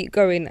to keep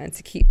going and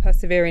to keep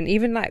persevering,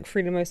 even like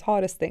through the most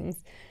hardest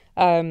things.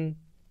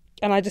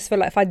 And I just feel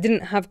like if I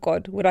didn't have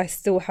God, would I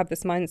still have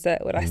this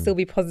mindset? Would I still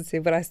be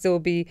positive? Would I still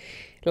be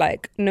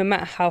like, no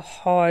matter how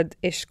hard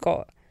ish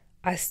got,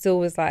 I still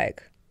was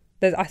like,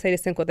 I say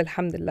this thing called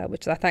Alhamdulillah,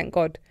 which is I thank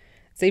God.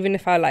 So even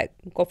if I like,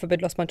 God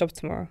forbid, lost my job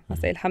tomorrow, I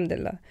say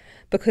Alhamdulillah.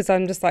 Because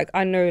I'm just like,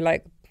 I know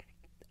like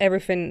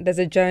everything, there's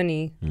a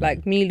journey.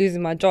 Like me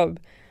losing my job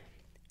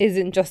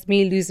isn't just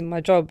me losing my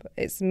job.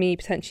 It's me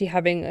potentially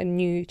having a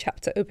new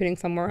chapter opening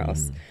somewhere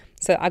else.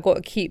 So I got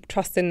to keep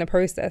trusting the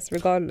process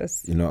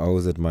regardless. You know, I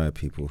always admire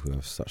people who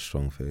have such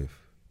strong faith.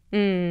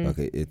 Like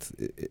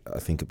I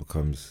think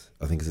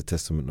it's a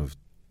testament of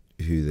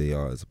who they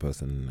are as a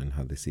person and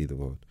how they see the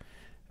world.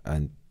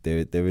 And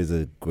there is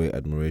a great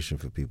admiration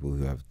for people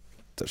who have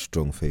such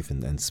strong faith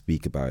and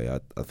speak about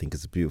it. I think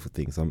it's a beautiful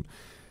thing.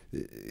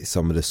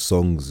 Some of the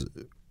songs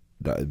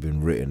that have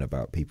been written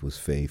about people's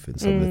faith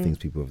and some of the things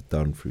people have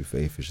done through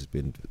faith has just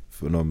been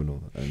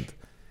phenomenal.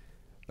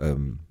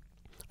 And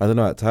I don't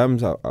know, at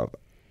times I've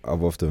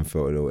often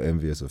felt a little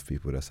envious of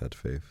people that's had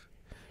faith.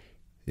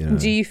 You know?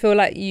 Do you feel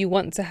like you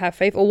want to have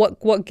faith, or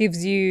what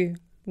gives you,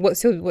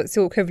 what's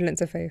your equivalent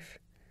to faith?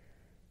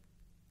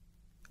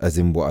 As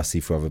in what I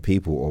see for other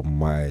people, or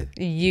my...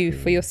 You,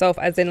 for yourself,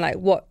 as in like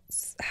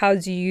how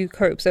do you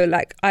cope? So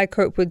like I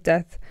cope with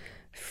death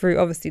through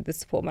obviously the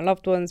support of my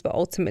loved ones, but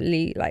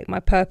ultimately like my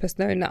purpose,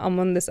 knowing that I'm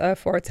on this earth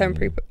for a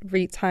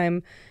temporary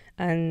time,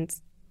 and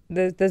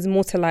there's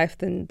more to life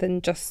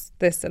than just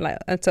this.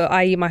 And so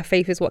i.e. my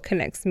faith is what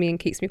connects me and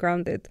keeps me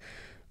grounded.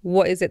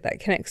 What is it that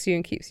connects you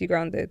and keeps you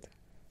grounded?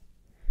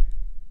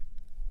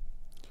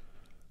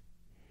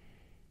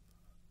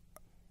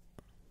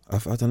 I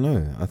don't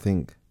know. I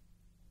think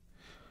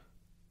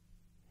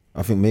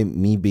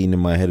me being in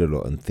my head a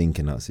lot and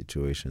thinking out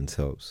situations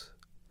helps.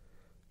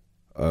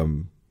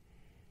 I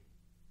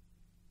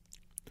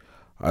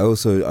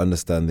also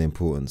understand the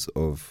importance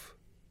of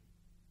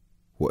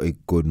what a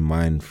good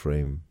mind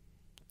frame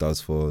does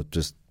for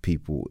just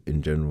people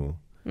in general.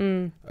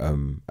 And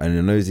I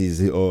know it's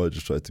easy to say,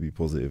 just try to be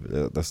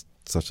positive. That's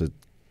such a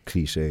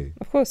cliche.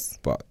 Of course.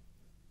 But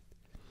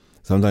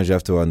sometimes you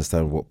have to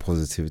understand what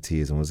positivity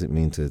is and what does it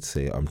mean to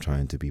say, I'm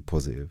trying to be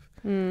positive.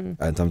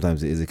 And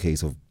sometimes it is a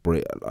case of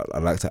I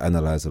like to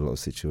analyze a lot of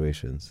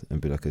situations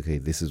and be like, okay,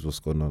 this is what's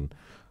going on.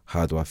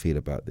 How do I feel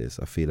about this?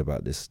 I feel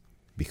about this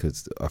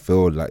because I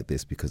feel like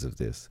this because of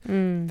this.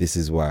 This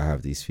is why I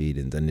have these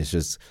feelings. And it's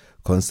just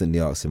constantly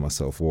asking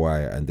myself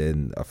why. And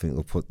then I think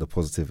the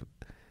positive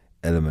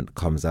element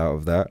comes out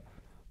of that.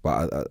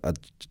 But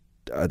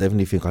I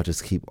definitely think I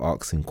just keep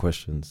asking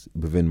questions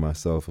within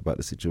myself about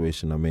the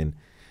situation I'm in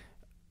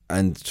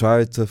and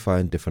try to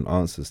find different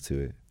answers to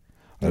it.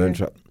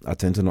 I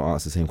tend to not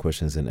ask the same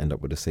questions and end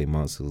up with the same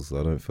answers.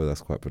 I don't feel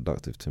that's quite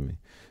productive to me.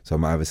 So I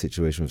might have a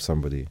situation with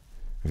somebody.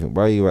 I think,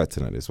 why are you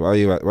acting like this? Why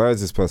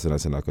is this person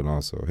acting like an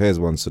arsehole? Here's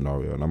one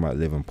scenario, and I might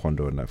live and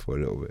ponder on that for a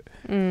little bit.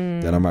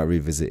 Then I might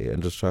revisit it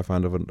and just try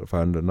to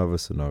find another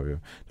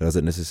scenario that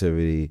doesn't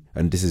necessarily,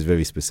 and this is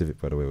very specific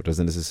by the way, it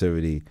doesn't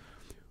necessarily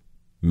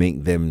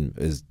make them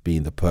as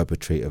being the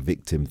perpetrator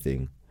victim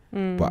thing,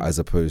 but as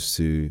opposed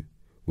to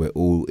we're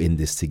all in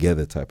this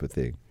together type of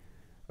thing.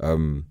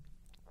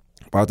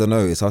 But I don't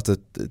know.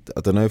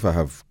 I don't know if I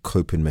have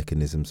coping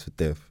mechanisms for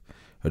death.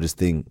 I just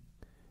think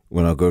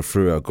when I go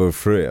through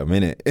it. I'm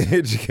in it. Do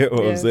you get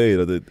what I'm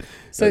saying?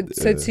 So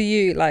to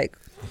you, like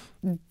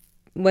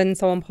when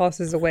someone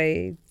passes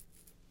away,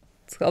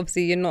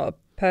 obviously you're not a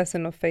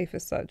person of faith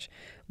as such.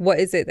 What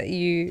is it that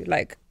you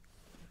like?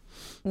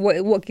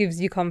 What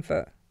gives you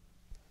comfort?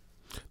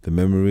 The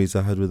memories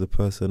I had with the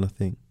person, I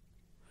think,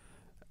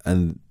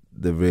 and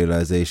the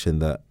realization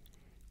that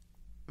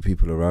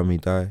people around me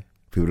die.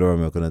 People around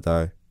me are going to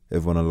die.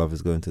 Everyone I love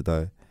is going to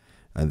die.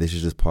 And this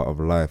is just part of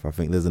life. I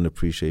think there's an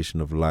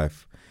appreciation of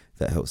life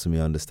that helps me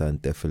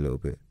understand death a little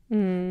bit.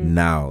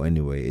 Now,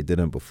 anyway. It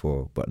didn't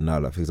before. But now,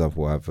 like, for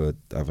example, I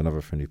have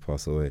another friend who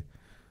passed away.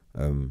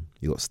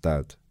 He got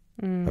stabbed.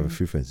 I have a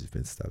few friends who've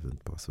been stabbed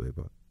and passed away.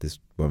 But this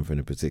one friend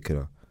in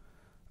particular,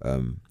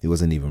 He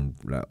wasn't even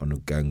like on a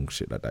gang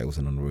shit like that. He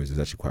wasn't on the roads. He was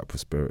actually quite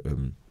prosperous.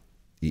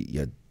 He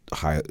had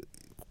high.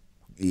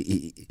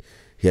 He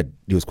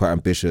was quite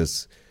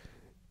ambitious,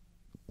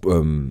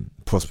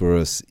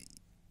 prosperous.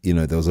 You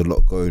know, there was a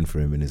lot going for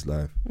him in his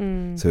life.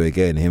 So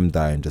again, him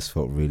dying just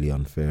felt really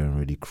unfair and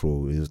really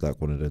cruel. He was like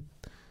it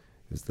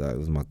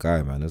was my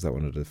guy, man. It was like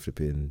one of the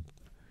flipping,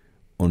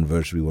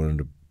 virtually one of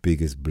the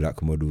biggest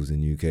black models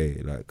in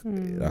UK. Like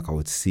I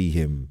would see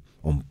him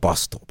on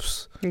bus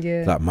stops.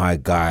 Yeah. Like my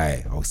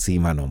guy, I'll see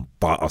man on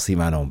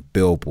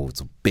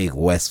billboards, big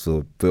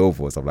Westfield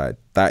billboards. I'm like,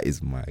 that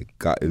is my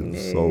guy. It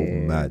was so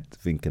mad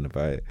thinking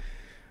about it.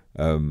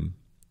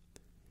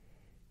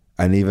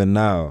 And even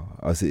now,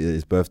 I see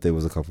his birthday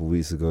was a couple of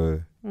weeks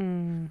ago.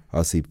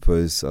 I see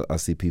posts. I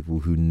see people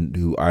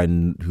who I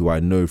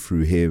know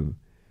through him,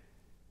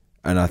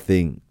 and I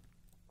think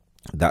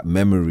that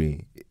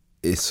memory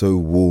is so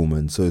warm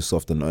and so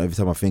soft. And every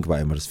time I think about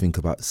him, I just think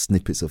about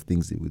snippets of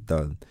things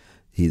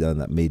he done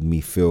that made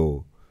me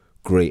feel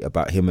great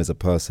about him as a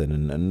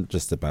person and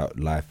just about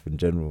life in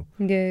general.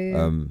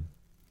 Yeah. And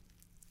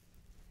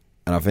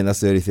I think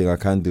that's the only thing I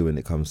can do when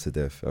it comes to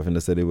death. I think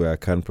that's the only way I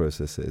can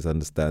process it, is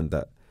understand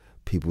that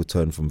people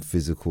turn from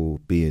physical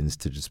beings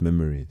to just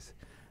memories,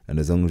 and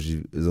as long as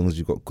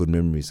you got good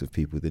memories of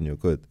people, then you're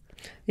good.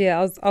 Yeah,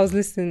 I was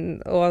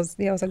listening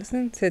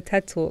to a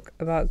TED talk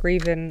about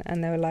grieving,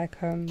 and they were like,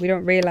 we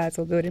don't realize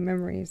we're building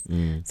memories.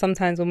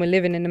 Sometimes when we're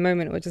living in the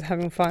moment, we're just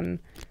having fun.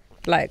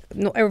 Like,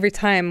 not every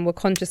time we're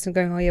conscious and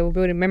going, oh yeah, we're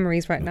building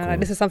memories right now.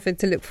 Like, this is something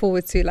to look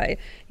forward to. Like,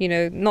 you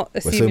know, not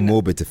assuming. We're so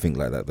morbid to think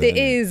like that, though. It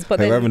is, but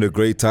we're having a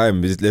great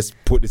time. Let's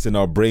put this in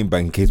our brain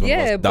bank in case one of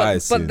us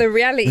dies soon. But the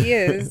reality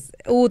is,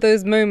 all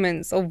those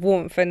moments of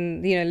warmth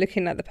and, you know,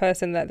 looking at the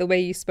person, like the way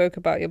you spoke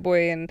about your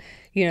boy and,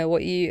 you know,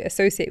 what you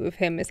associate with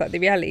him, it's like the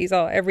realities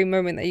are every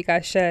moment that you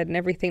guys shared and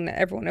everything that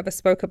everyone ever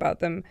spoke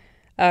about them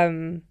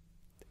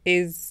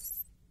is.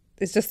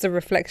 It's just a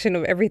reflection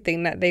of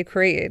everything that they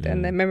created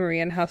and their memory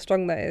and how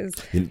strong that is.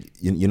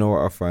 You know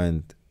what I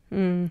find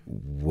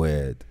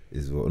weird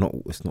is,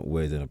 well, it's not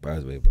weird in a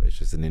bad way, but it's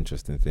just an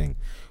interesting thing.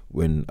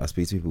 When I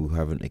speak to people who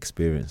haven't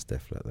experienced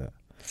death like that,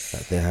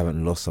 like they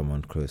haven't lost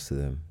someone close to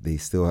them, they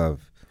still have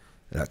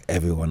like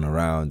everyone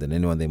around, and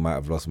anyone they might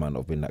have lost might not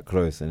have been that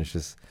close. And it's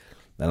just,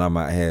 and I'm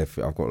out here,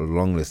 I've got a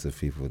long list of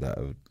people that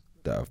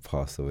have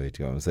passed away.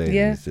 Do you know what I'm saying?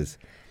 Yeah. And it's just.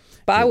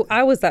 But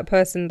I was that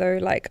person though.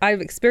 Like,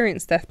 I've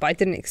experienced death, but I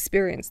didn't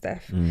experience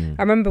death.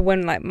 I remember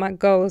when like my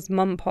girl's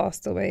mum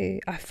passed away,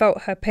 I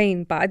felt her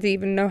pain, but I didn't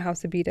even know how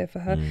to be there for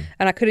her.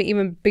 And I couldn't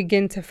even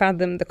begin to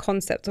fathom the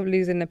concept of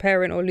losing a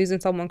parent or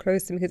losing someone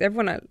close to me, because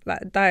everyone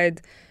that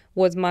died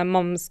was my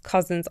mum's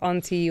cousin's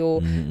auntie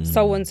or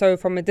so-and-so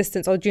from a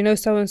distance. Or do you know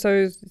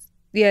so-and-so's,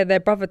 yeah,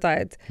 their brother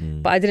died,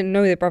 but I didn't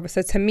know their brother.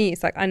 So to me,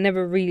 it's like I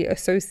never really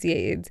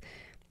associated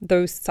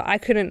those. So I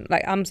couldn't,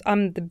 like, I'm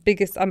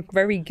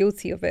very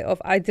guilty of it.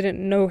 I didn't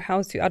know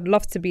how to. I'd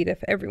love to be there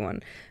for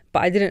everyone,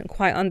 but I didn't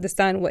quite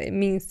understand what it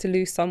means to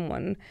lose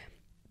someone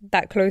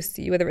that close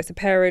to you, whether it's a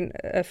parent,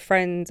 a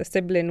friend, a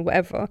sibling,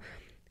 whatever.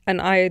 And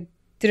I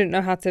didn't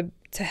know how to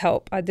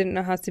help. I didn't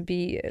know how to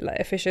be like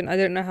efficient. I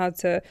didn't know how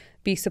to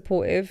be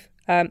supportive.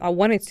 I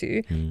wanted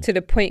to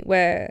the point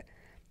where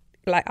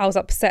like I was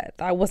upset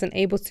that I wasn't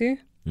able to,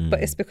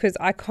 but it's because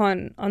I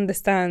can't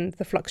understand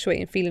the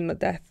fluctuating feeling of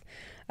death.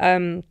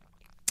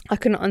 I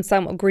couldn't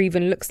understand what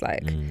grieving looks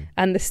like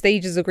and the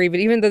stages of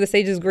grieving. Even though the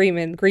stages of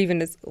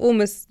grieving is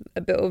almost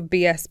a bit of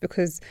BS,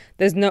 because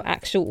there's no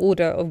actual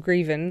order of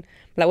grieving.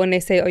 Like when they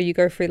say, oh, you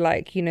go through,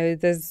 like, you know,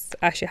 there's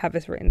actually have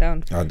this written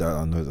down. I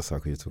know the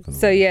cycle you're talking about.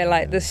 So yeah,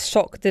 like the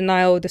shock,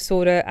 denial,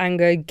 disorder,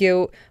 anger,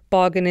 guilt,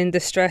 bargaining,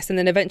 distress, and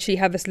then eventually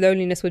you have this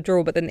loneliness,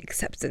 withdrawal, but then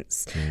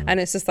acceptance. And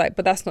it's just like,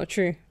 but that's not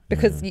true,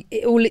 because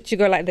it will literally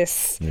go like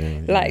this.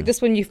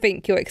 Just when you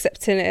think you're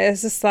accepting it,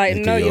 it's just like,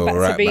 no, you're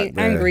back to being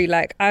angry.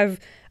 Like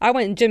I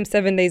went gym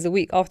 7 days a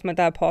week after my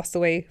dad passed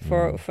away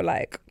for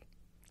like,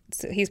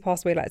 he's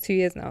passed away like 2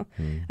 years now.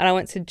 And I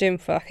went to gym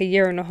for like a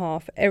year and a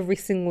half every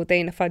single day.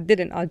 And if I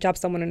didn't, I'll jab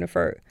someone in the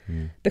throat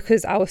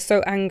because I was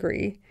so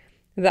angry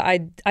that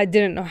I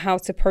didn't know how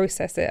to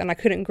process it. And I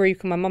couldn't grieve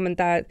because my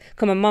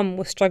mum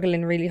was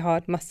struggling really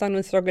hard. My son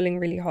was struggling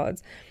really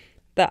hard,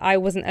 that I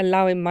wasn't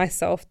allowing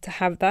myself to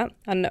have that.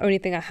 And the only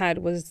thing I had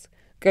was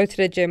go to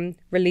the gym,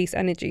 release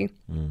energy.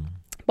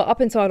 But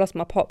up until I lost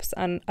my pops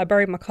and I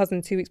buried my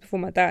cousin 2 weeks before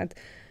my dad,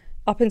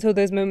 up until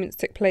those moments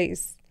took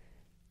place,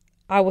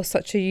 I was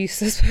such a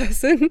useless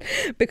person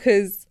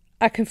because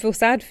I can feel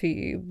sad for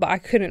you, but I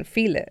couldn't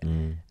feel it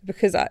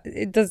because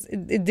it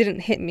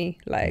didn't hit me.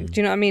 Like,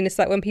 do you know what I mean? It's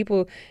like when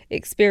people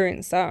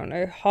experience, I don't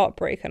know,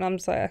 heartbreak, and I'm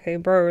just like, okay,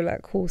 bro,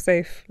 like, cool,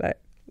 safe, like,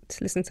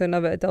 to listen to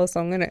another Adele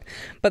song, innit?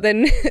 But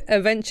then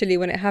eventually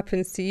when it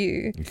happens to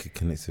you, you can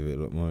connect to it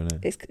a lot more,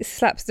 innit? It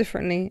slaps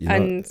differently.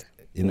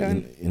 You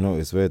know,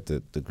 it's weird.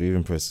 The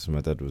grieving process for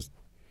my dad was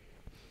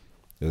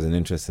an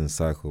interesting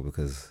cycle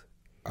because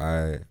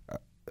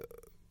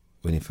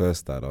when he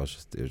first died,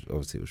 it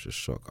was just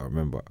shock. I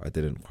remember I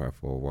didn't cry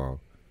for a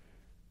while,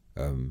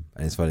 and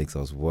it's funny because I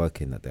was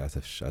working that day. I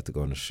had to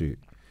go on a shoot,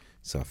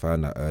 So I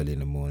found out early in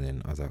the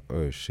morning. I was like,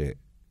 oh shit.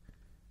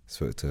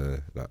 Spoke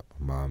to like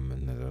my mum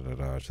and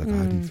da. She's like,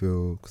 how do you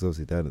feel? Because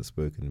obviously Dad hadn't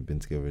spoken and been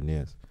together in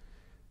years.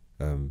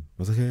 I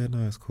was like, yeah,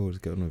 no, it's cool,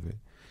 just get on with it.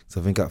 So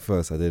I think at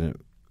first I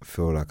didn't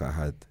feel like I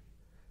had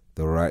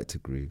the right to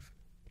grieve.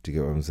 Do you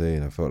get what I'm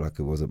saying? I felt like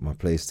it wasn't my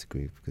place to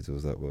grieve, because it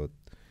was like, well,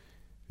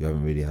 we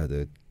haven't really had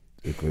a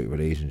great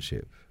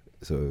relationship.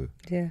 So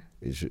yeah,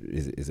 is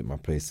it my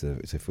place to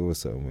feel a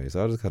certain way?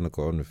 So I just kind of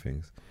got on with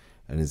things.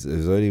 And it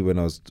was only when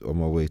I was on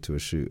my way to a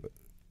shoot,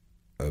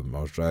 I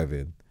was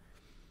driving,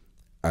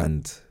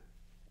 and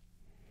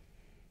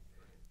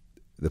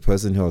the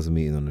person who I was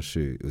meeting on the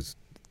shoot, it's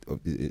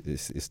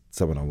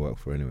someone I work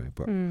for anyway,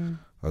 but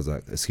I was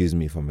like, excuse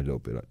me if I'm a little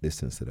bit like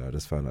distant today. I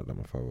just found out that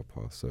my father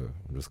passed, so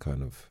I'm just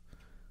kind of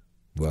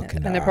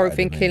working. And they're probably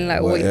thinking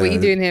like, what are you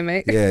doing here,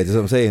 mate? Yeah, that's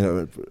what I'm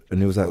saying. And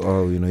he was like,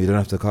 oh, you don't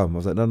have to come. I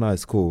was like, no,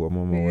 it's cool. I'm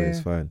on my way.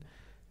 It's fine.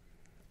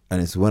 And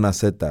it's when I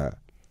said that,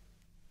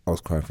 I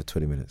was crying for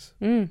 20 minutes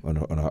on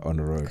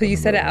the road. Because you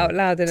said it out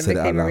loud and it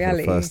became a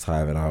reality. For the first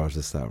time, and I was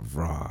just like,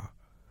 rah.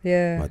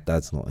 Yeah. My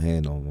dad's not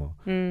here no more.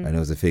 And it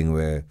was a thing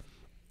where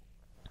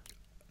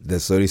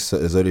there's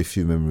only a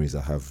few memories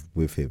I have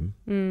with him.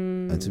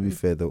 And to be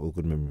fair, they're all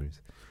good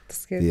memories.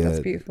 That's good. That's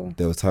beautiful.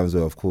 There were times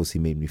where, of course, he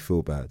made me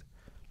feel bad,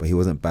 but he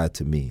wasn't bad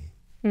to me.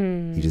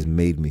 He just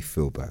made me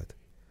feel bad.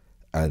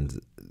 And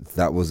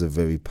that was a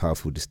very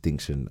powerful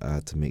distinction I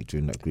had to make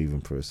during that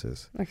grieving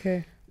process.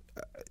 Okay.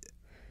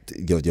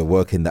 You're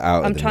working that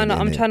out. I'm trying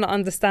to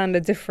understand the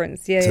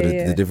difference. Yeah. So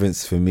the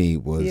difference for me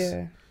was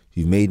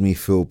you made me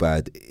feel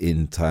bad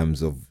in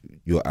times of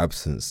your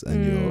absence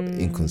and your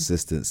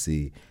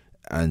inconsistency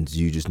and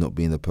you just not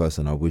being the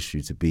person I wish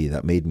you to be.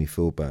 That made me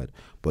feel bad.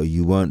 But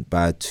you weren't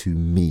bad to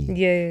me.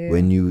 Yeah.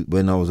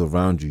 When I was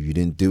around you, you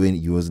didn't do any.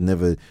 You was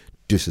never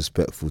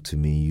disrespectful to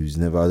me. You was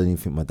never. I don't even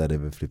think my dad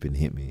ever flipping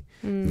hit me.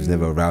 He was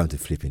never around to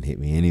flipping hit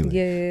me anyway.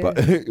 Yeah.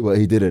 But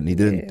he didn't.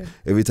 Yeah.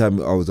 Every time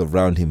I was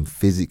around him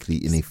physically,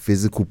 in a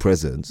physical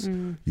presence,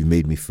 you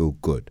made me feel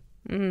good.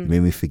 You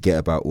made me forget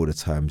about all the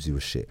times you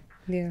were shit.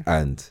 Yeah.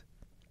 And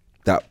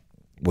that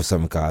was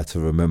something I had to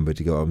remember.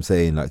 Do you get what I'm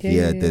saying? Like,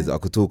 there's I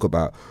could talk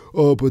about,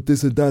 but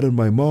this and that and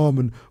my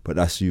mom, but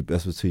that's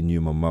between you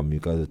and my mum. You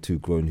guys are two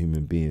grown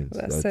human beings.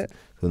 That's it.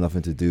 It's got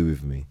nothing to do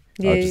with me.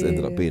 I just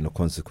ended up being a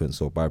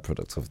consequence or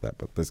byproduct of that,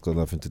 but that's got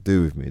nothing to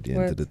do with me at the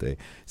end of the day.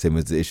 Same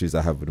as the issues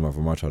I have with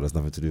my child has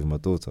nothing to do with my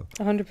daughter.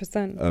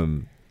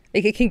 100%.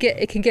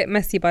 It can get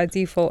messy by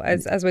default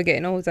as we're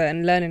getting older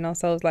and learning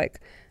ourselves.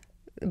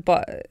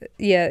 But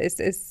yeah,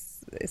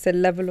 it's a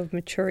level of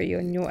maturity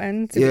on your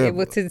end to be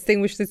able to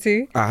distinguish the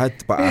two. I had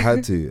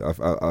to.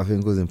 I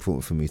think it was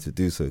important for me to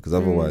do so, because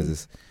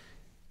otherwise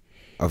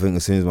I think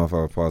as soon as my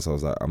father passed, I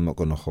was like,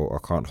 I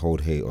can't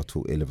hold hate or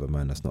talk ill of a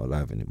man that's not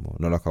alive anymore.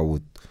 Not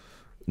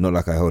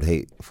like I held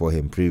hate for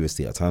him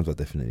previously. At times I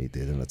definitely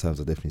did, and at times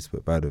I definitely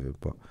spoke bad of him.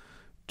 But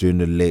during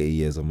the later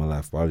years of my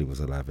life, while he was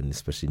alive, and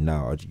especially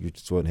now, you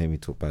just won't hear me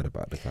talk bad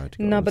about the guy.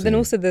 No, but then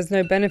also there's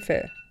no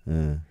benefit.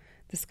 Yeah.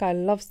 This guy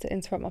loves to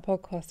interrupt my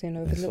podcast,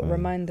 with little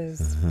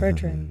reminders,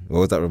 brethren. What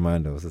was that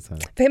reminder? What's the time?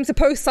 For him to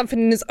post something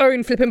in his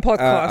own flipping podcast.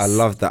 I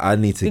love that. I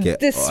need to get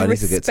to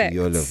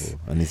your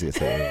level. I need to get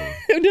to your level.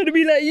 I'm trying to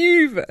be like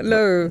you.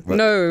 No. But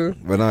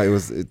no,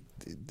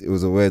 it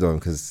was a weird one,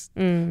 because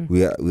we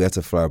had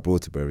to fly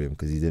abroad to bury him,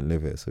 because he didn't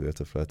live here, so we had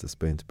to fly to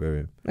Spain to bury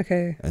him.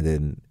 Okay. And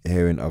then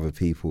hearing other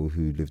people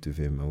who lived with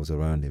him and was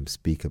around him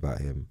speak about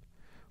him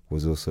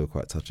was also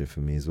quite touching for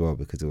me as well,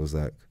 because it was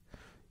like,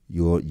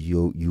 you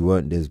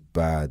weren't this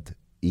bad,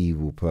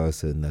 evil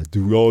person that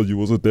you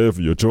wasn't there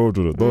for your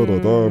children,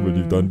 and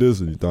you've done this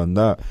and you've done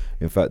that.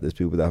 In fact, there's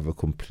people that have a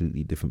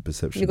completely different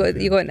perception.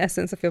 You got an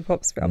essence of your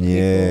pops for other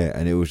people.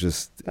 And it was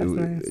just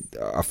nice.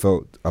 I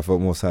felt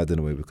more sad in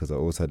a way, because I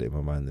always had it in my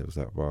mind. It was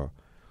like, wow,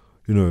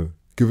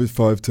 give it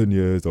 5-10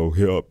 years, I'll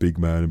hit up big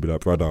man and be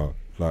like, brother,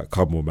 like,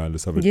 come on, man,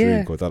 let's have a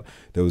drink. Or that.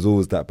 There was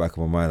always that back of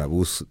my mind,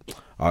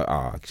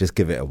 like, just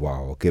give it a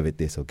while, or give it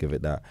this, or give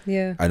it that.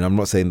 Yeah. And I'm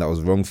not saying that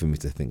was wrong for me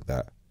to think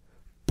that,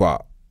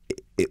 but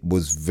it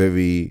was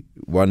very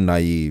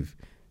naive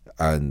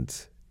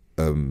and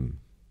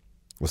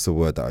what's the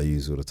word that I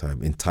use all the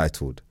time?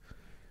 Entitled.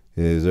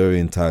 It was very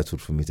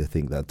entitled for me to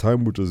think that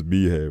time would just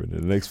be here, and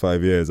in the next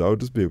 5 years I'll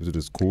just be able to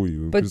just call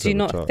you. But do you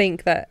not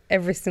think that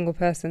every single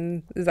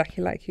person is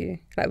exactly like you?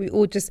 Like, we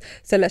all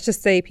so let's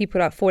just say people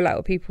that fall out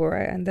with people,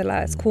 right? And they're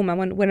like, it's cool,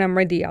 man. When I'm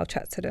ready, I'll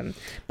chat to them.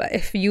 But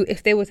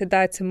if they were to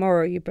die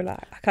tomorrow, you'd be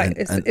like,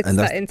 it's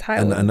that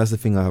entitled. And that's the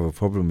thing I have a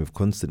problem with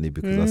constantly,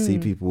 because I see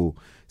people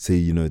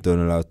say, don't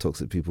allow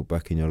toxic people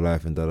back in your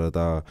life and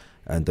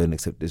and don't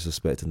accept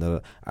disrespect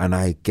and and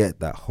I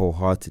get that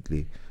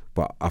wholeheartedly.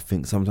 But I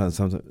think sometimes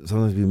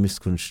we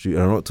misconstrue,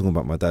 and I'm not talking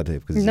about my dad here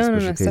because it's a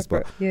special case,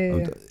 separate.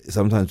 But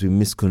sometimes we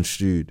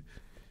misconstrued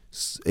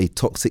a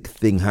toxic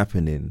thing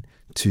happening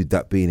to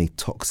that being a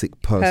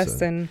toxic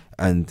person.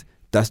 And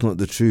that's not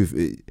the truth.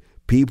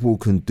 People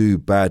can do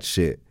bad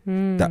shit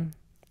that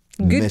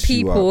good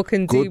people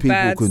can do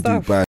bad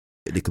stuff.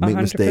 they can make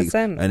 100%. mistakes,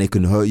 and they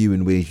can hurt you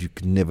in ways you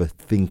can never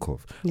think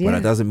of. But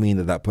that doesn't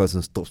mean that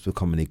person stops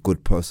becoming a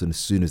good person as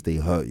soon as they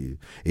hurt you.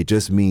 It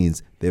just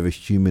means they're a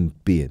human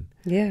being.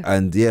 Yeah.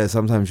 And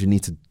sometimes you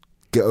need to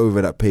get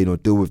over that pain or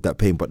deal with that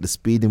pain, but the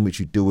speed in which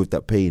you deal with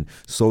that pain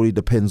solely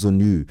depends on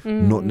you,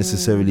 not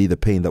necessarily the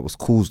pain that was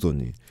caused on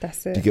you.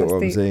 That's it. Do you get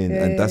what I'm saying?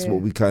 And that's what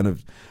we kind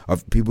of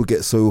people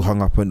get so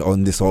hung up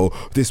on this,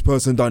 this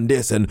person done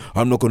this and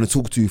I'm not going to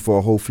talk to you for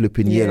a whole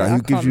flipping year. Like,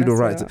 who gives you the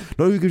right to,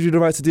 who gives you the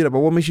right to do that?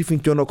 But what makes you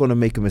think you're not going to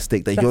make a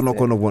mistake that you're not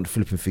going to want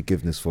flipping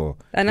forgiveness for?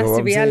 And that's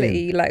the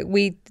reality.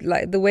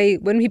 Like the way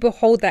when people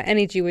hold that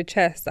energy with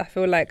chest, I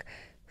feel like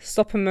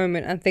stop a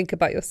moment and think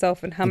about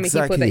yourself and how many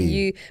people that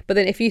you, but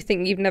then if you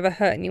think you've never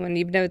hurt anyone,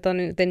 you've never done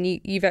it, then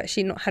you've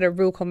actually not had a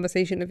real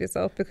conversation with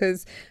yourself,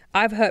 because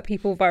I've hurt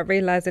people without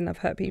realizing I've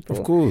hurt people.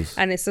 Of course.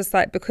 And it's just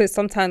like, because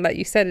sometimes, like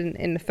you said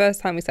in the first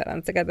time we sat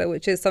down together,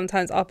 which is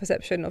sometimes our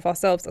perception of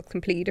ourselves are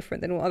completely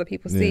different than what other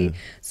people see.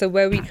 So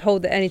where we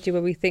hold the energy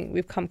where we think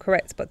we've come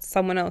correct, but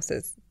someone else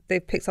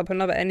they've picked up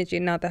another energy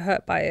and now they're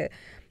hurt by it.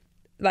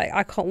 Like,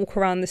 I can't walk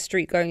around the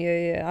street going,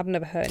 I've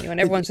never hurt anyone.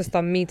 Everyone's just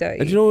done me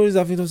dirty. And you know what it is?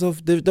 I think to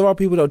myself, there are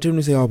people that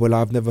generally say,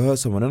 I've never hurt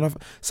someone. And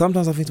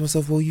sometimes I think to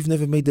myself, well, you've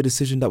never made the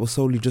decision that was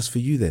solely just for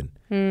you then.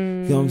 You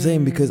know what I'm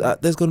saying? Because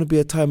there's going to be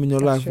a time in your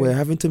life where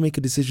having to make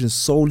a decision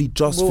solely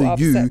just for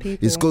you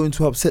is going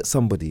to upset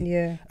somebody.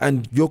 Yeah.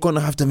 And you're going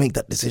to have to make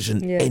that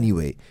decision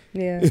anyway.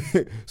 Yeah.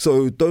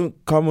 So don't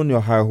come on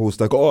your high horse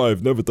like,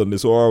 I've never done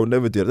this or I'll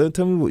never do it. Don't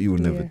tell me what you will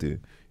never do.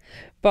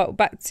 But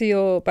back to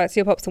your pops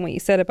and what you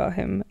said about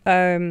him,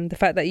 the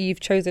fact that you've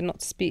chosen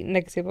not to speak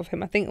negative of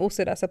him, I think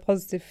also that's a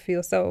positive for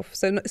yourself.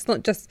 So it's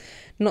not just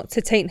not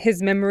to taint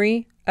his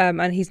memory,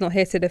 and he's not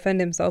here to defend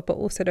himself, but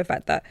also the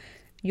fact that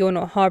you're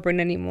not harbouring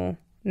any more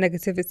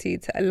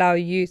negativity to allow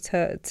you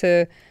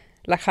to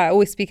like I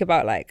always speak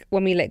about, like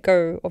when we let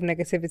go of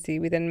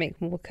negativity, we then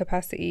make more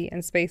capacity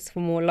and space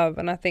for more love.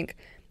 And I think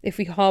if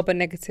we harbour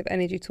negative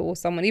energy towards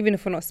someone, even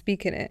if we're not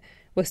speaking it,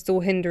 we're still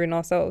hindering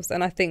ourselves.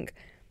 And I think,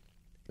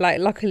 like,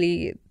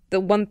 luckily, the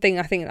one thing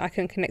I think I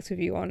can connect with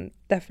you on,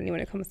 definitely when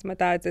it comes to my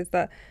dad's, is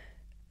that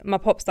my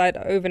pops died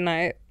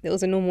overnight. It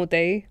was a normal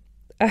day.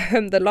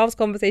 The last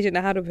conversation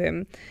I had with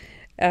him,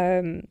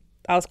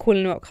 I was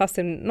calling him up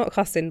not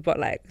cussing, but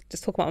like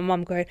just talking about my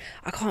mum, going,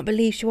 I can't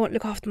believe she won't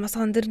look after my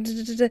son.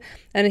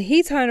 And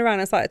he turned around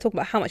and started talking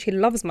about how much he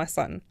loves my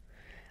son.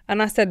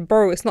 And I said,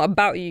 bro, it's not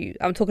about you.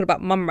 I'm talking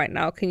about mum right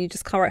now. Can you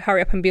just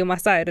hurry up and be on my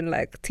side and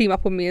like team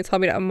up with me and tell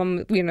me that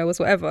mum, was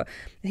whatever.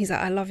 And he's like,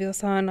 I love your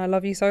son. I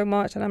love you so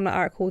much. And I'm like,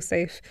 all right, cool,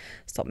 safe.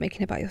 Stop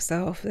making it about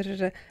yourself.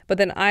 But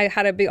then I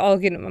had a big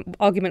argument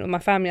with my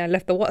family. I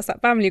left the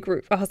WhatsApp family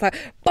group. I was like,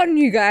 bun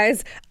you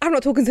guys. I'm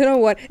not talking to no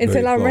one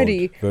until I'm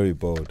ready. Very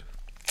bold.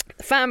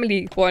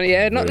 Family one,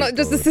 not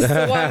just the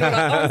sister one or the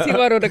auntie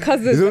one or the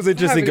cousin. It's also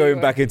interesting going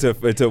back into a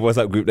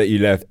WhatsApp group that you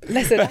left.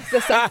 Listen,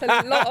 that's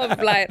a lot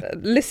of like,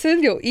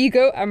 listen, your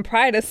ego and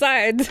pride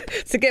aside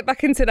to get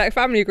back into that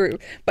family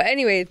group. But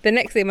anyway, the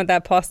next day my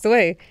dad passed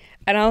away.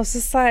 And I was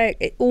just like,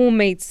 it all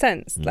made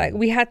sense. Like,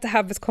 we had to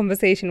have this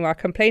conversation where I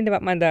complained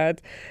about my dad,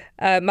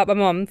 about my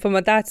mum, for my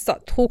dad to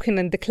start talking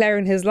and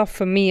declaring his love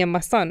for me and my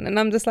son. And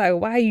I'm just like,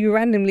 why are you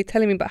randomly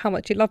telling me about how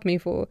much you love me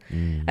for?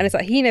 And it's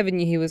like, he never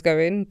knew he was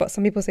going. But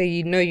some people say,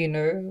 you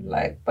know,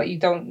 like, but you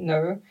don't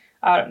know.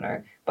 I don't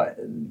know. But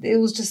it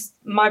was just,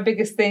 my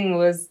biggest thing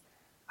was,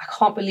 I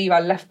can't believe I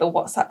left the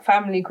WhatsApp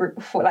family group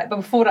before. Like, but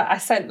before that, I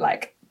sent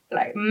like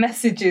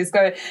messages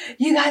going,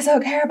 you guys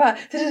don't care about,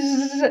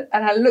 and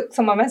I looked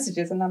on my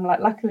messages and I'm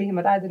like, luckily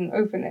my dad didn't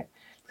open it,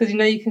 because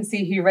you can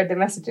see who read the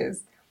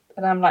messages.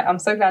 And I'm like, I'm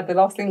so glad the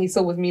last thing he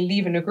saw was me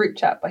leaving a group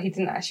chat, but he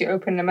didn't actually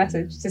open the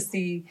message to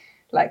see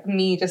like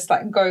me just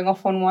like going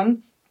off on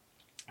one.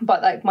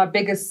 But like do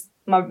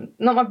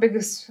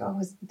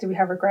we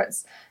have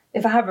regrets?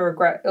 If I have a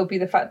regret, it'll be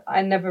the fact that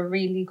I never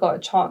really got a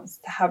chance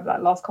to have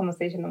that last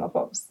conversation with my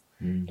pops.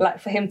 Like,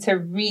 for him to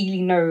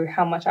really know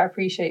how much I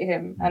appreciate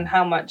him and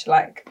how much,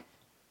 like,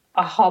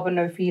 I harbour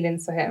no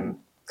feelings for him.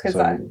 Because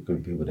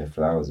good people, their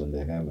flowers on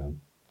their hair, man.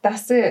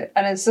 That's it.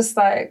 And it's just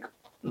like,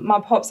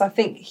 my pops, I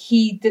think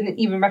he didn't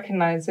even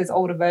recognise his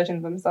older version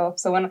of himself.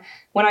 So when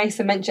I used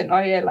to mention,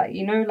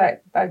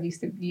 like, Dad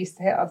used to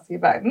hit us,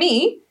 he'd be like,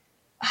 me?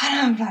 And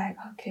I'm like,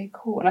 okay,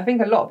 cool. And I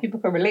think a lot of people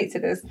can relate to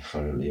this.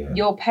 Yeah.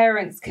 Your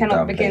parents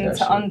cannot begin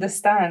to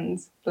understand.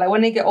 Like,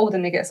 when they get older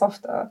and they get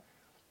softer,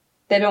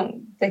 they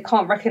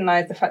can't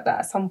recognise the fact that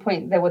at some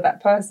point they were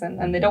that person,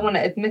 and they don't want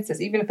to admit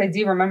this. Even if they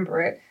do remember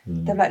it,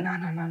 they're like, no,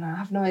 I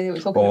have no idea what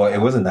you're talking about.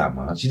 It wasn't that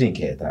much. You didn't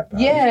care that bad.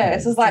 Yeah,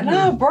 it's just like,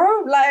 nah, bro,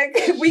 like,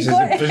 we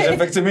got it. It's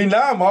affecting me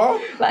now, Ma.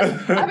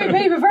 Like, I've been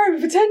paying for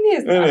therapy for 10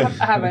 years. No,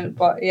 I haven't,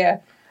 but yeah.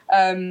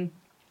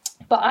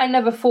 But I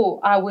never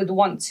thought I would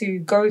want to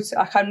go to,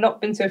 like, I've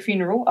not been to a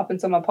funeral up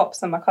until my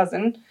pops and my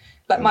cousin.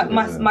 Like,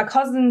 my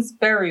cousin's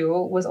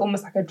burial was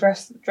almost like a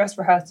dress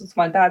rehearsal to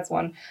my dad's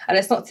one. And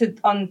it's not to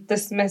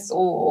dismiss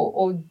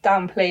or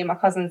downplay my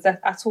cousin's death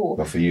at all.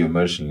 But for you,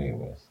 emotionally, it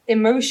was?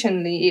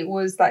 Emotionally, it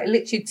was like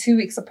literally 2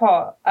 weeks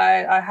apart.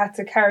 I had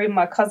to carry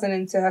my cousin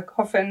into her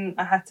coffin.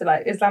 I had to,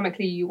 like,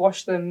 Islamically, you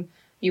wash them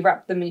you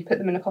wrap them and you put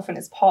them in a coffin.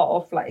 It's part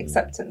of like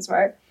acceptance,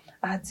 right?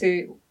 I had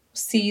to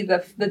see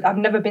I've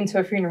never been to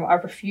a funeral.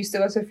 I've refused to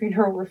go to a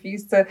funeral,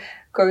 refused to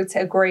go to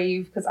a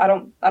grave because I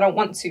don't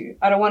want to.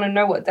 I don't want to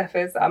know what death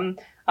is. I'm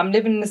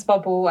living in this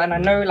bubble and I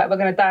know like we're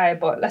going to die,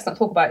 but let's not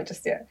talk about it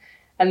just yet.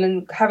 And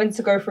then having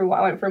to go through what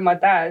I went through with my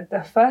dad,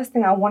 the first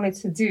thing I wanted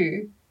to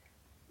do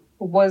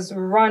was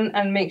run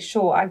and make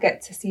sure I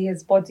get to see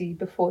his body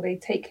before they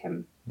take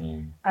him.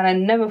 And I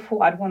never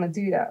thought I'd want to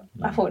do that.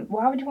 I thought,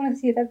 why would you want to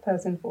see a dead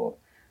person for?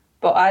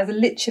 But I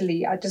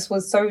just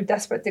was so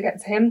desperate to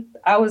get to him.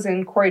 I was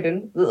in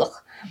Croydon,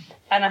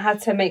 and I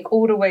had to make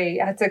all the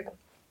way. I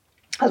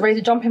was ready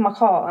to jump in my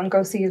car and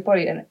go see his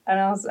body. And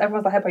everyone's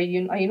like,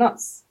 hey, are you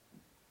nuts?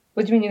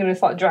 What do you mean you're going to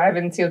start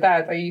driving to your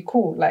dad? Are you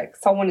cool? Like,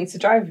 someone needs to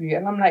drive you.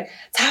 And I'm like,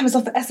 time is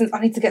of the essence.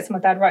 I need to get to my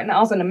dad right now. I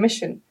was on a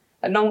mission.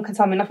 Like, no one can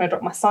tell me nothing. I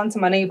dropped my son to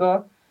my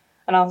neighbour.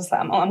 And I was like,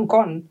 I'm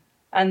gone.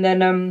 And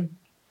then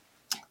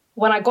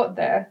when I got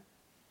there,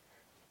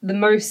 the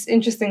most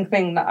interesting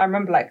thing that I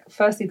remember, like,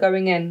 firstly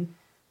going in,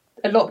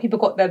 a lot of people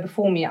got there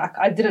before me.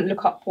 I didn't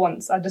look up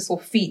once. I just saw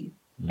feet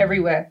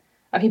everywhere.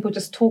 And people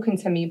just talking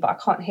to me, but I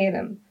can't hear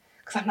them.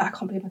 Because I'm like, I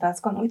can't believe my dad's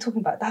gone. What are you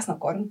talking about? Dad's not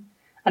gone.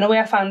 And the way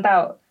I found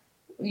out,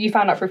 you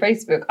found out through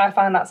Facebook, I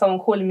found out someone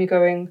calling me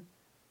going,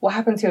 what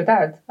happened to your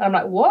dad? And I'm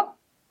like, what?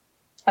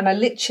 And I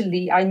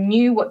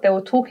knew what they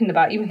were talking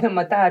about, even though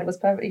my dad was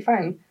perfectly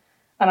fine.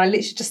 And I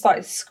literally just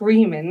started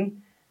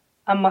screaming.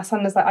 And my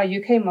son was like, are you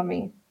okay,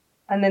 mummy?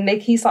 And then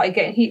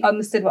he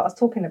understood what I was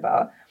talking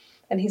about.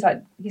 And he's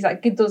like,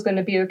 Giddo's going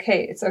to be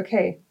okay. It's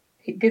okay.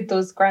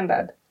 Giddo's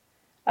granddad.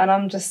 And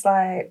I'm just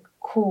like,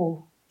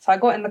 cool. So I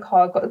got in the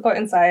car, got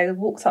inside,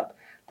 walked up.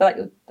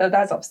 The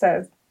dad's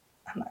upstairs.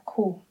 I'm like,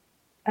 cool.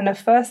 And the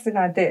first thing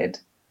I did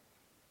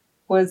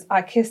was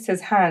I kissed his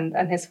hand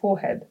and his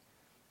forehead.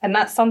 And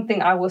that's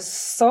something I was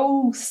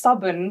so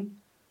stubborn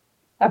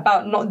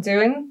about not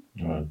doing.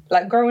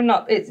 Like growing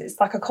up, it's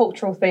like a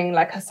cultural thing,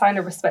 like a sign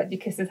of respect. You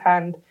kiss his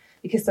hand,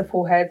 you kiss the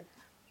forehead.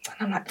 And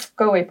I'm like,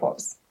 go away,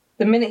 Pops.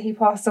 The minute he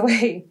passed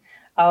away,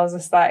 I was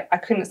just like, I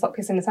couldn't stop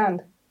kissing his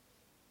hand.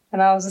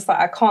 And I was just like,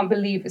 I can't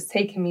believe it's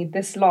taken me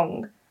this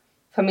long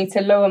for me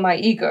to lower my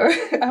ego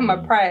and my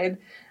pride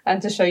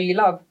and to show you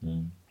love.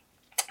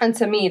 And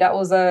to me, that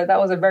was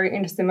a very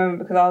interesting moment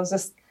because I was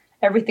just,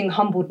 everything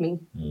humbled me.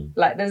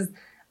 Like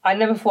I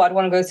never thought I'd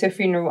want to go to a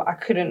funeral.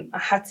 I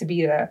had to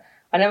be there.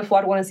 I never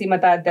thought I'd want to see my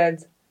dad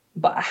dead,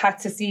 but I had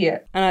to see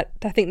it. And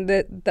I think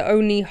that the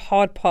only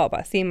hard part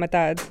about seeing my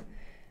dad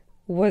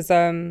was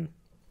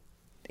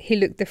he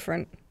looked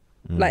different.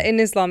 Like in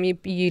Islam,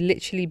 you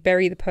literally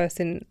bury the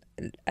person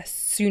as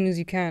soon as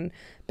you can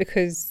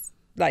because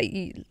like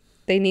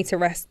they need to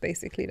rest,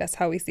 basically. That's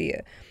how we see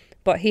it.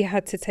 But they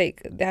had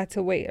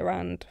to wait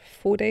around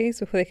 4 days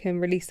before they can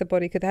release the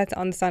body because they had to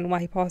understand why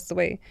he passed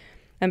away.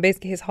 And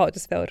basically his heart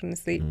just failed in his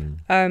sleep.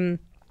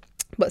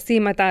 But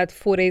seeing my dad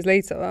 4 days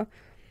later,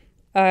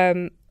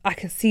 I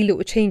can see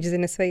little changes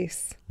in his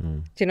face.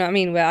 Do you know what I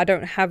mean? Where I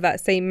don't have that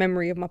same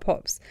memory of my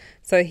pops.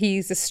 So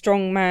he's a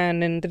strong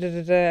man and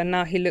and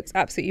now he looks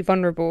absolutely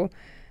vulnerable.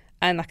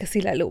 And I can see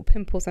like little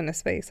pimples on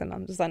his face. And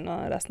I'm just like,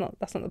 no, that's not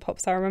the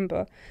pops I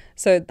remember.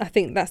 So I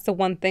think that's the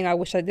one thing I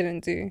wish I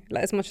didn't do.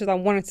 Like as much as I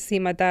wanted to see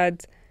my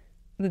dad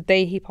the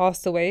day he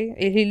passed away,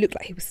 he looked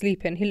like he was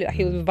sleeping. He looked like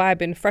he was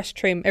vibing, fresh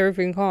trim,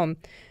 everything calm.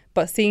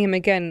 But seeing him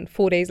again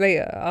 4 days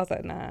later, I was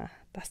like, nah,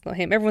 that's not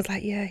him. Everyone's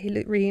like, yeah, he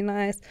looked really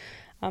nice.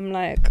 I'm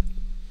like,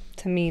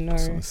 to me, no.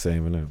 It's not the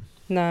same, isn't it?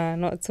 Nah,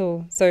 not at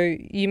all. So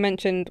you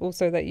mentioned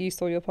also that you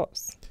saw your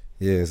pops.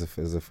 Yeah, it's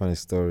a funny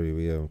story.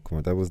 My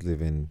dad was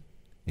living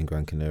in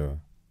Gran Canaria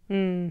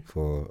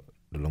for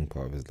the long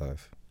part of his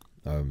life.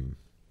 And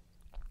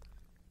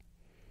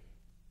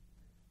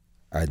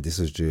this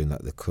was during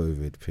like the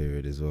COVID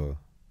period as well.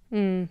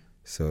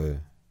 So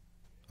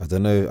I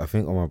don't know, I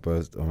think on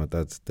my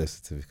dad's death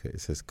certificate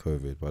it says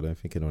COVID, but I don't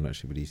think anyone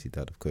actually believes he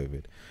died of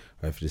COVID.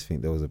 I just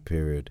think there was a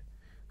period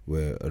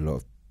where a lot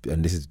of,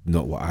 and this is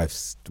not what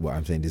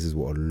I'm saying, this is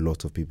what a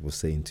lot of people were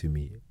saying to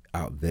me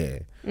out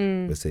there,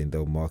 were saying they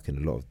were marking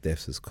a lot of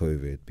deaths as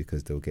COVID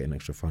because they were getting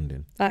extra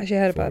funding. I actually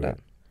heard about that.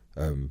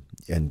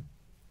 And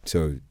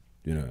so,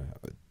 you know,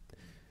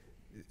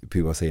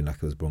 people are saying like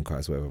it was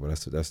bronchitis or whatever,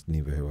 but that's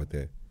neither here or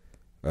there.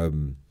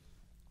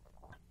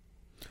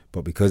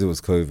 But because it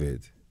was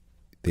COVID,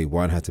 they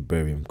had to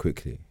bury him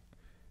quickly,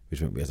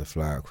 which meant we had to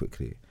fly out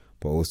quickly.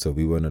 But also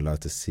we weren't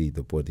allowed to see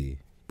the body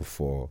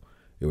before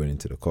it went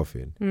into the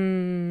coffin.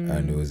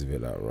 And it was a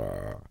bit like,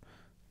 rah.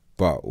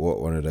 But what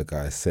one of the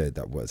guys said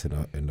that worked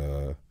in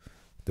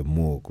the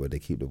morgue where they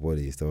keep the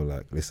bodies, they were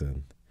like,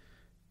 listen,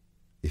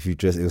 if you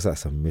dress, it was like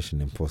some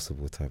Mission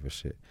Impossible type of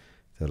shit.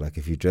 So like,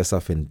 if you dress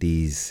up in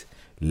these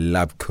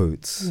lab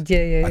coats,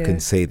 I can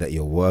say that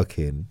you're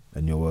working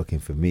and you're working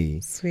for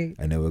me. Sweet.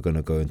 And then we're going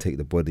to go and take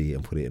the body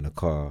and put it in a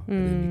car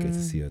and then you get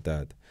to see your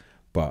dad.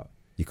 But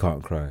you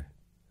can't cry.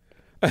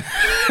 It's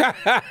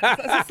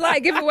a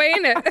slight giveaway,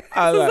 innit? It's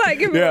a slight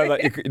giveaway.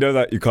 Yeah,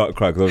 like you can't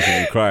cry because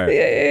obviously you cry.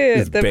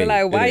 Yeah. They'll be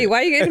like, why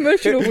are you getting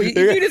emotional? You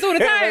do this all the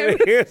time.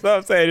 That's what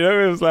I'm saying. You know what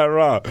I mean? It's like,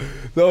 rah.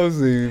 So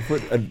obviously,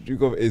 you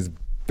got his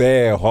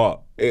bare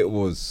hot. It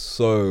was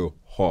so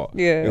hot.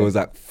 Yeah. It was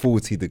like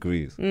 40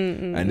 degrees.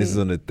 And this is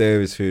on the day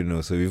of his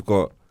funeral. So we've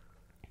got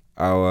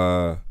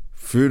our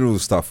funeral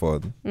stuff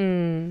on.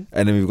 And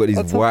then we've got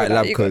these white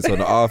lab coats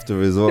on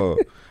after as well.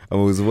 And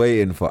we was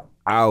waiting for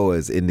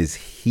hours in this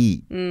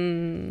heat.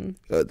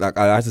 Like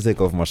I had to take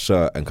off my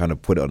shirt and kind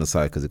of put it on the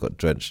side because it got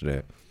drenched in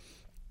it.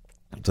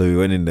 So we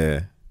went in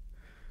there,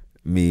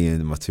 me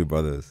and my two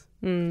brothers.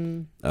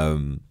 And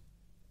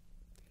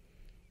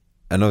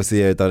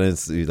obviously, yeah, done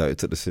it. We like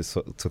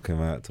took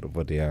him out, took the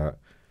body out,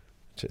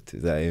 checked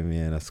is that him?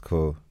 Yeah, that's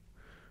cool.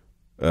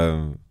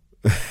 There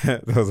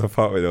was a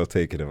part where they were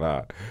taking him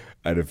out,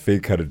 and the thing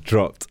kind of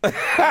dropped.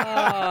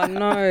 Oh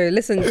no!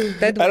 Listen,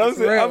 dead was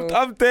real.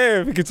 I'm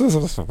there thinking,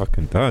 I'm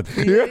fucking done.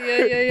 Yeah.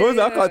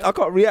 I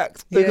can't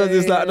react because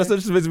it's like that's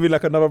just supposed to be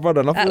like another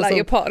brother. And I like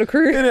you're part of the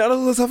crew. And I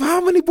was like,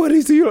 how many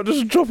bodies do you not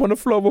just drop on the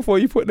floor before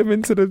you put them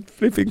into the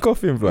flipping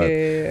coffin, blood?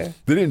 Yeah.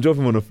 They didn't drop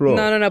him on the floor.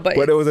 No, but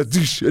there was a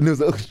douche, and it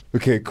was like,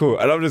 okay, cool.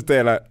 And I'm just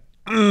there like,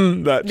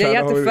 like you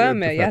had to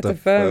firm it. You had to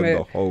firm it.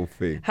 The whole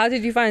thing. How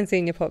did you find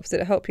seeing your pops? Did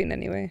it help you in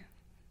any way?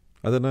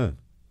 I don't know.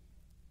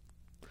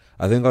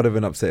 I think I'd have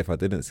been upset if I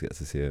didn't get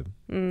to see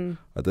him.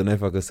 I don't know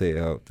if I could say it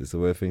helped. It's a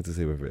weird thing to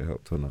say whether it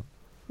helped or not.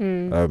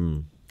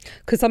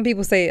 Because some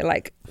people say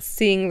like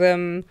seeing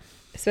them,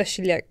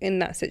 especially like in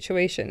that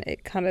situation,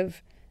 it kind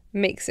of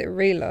makes it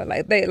realer.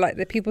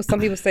 Some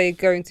people say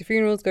going to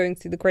funerals, going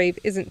to the grave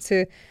isn't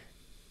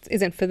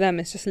for them.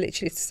 It's just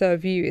literally to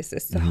serve you. It's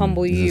just to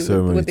humble you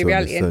with the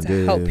reality and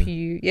to help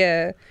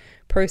you,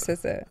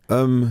 process it.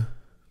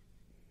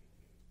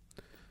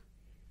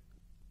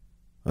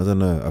 I don't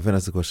know. I think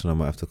that's a question I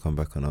might have to come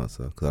back and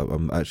answer because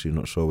I'm actually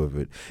not sure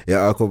whether it.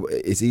 Yeah,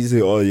 it's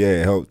easy. Oh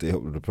yeah, it helped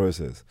with the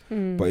process.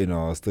 But you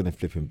know, I was still in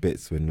flipping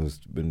bits when it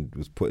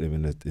was putting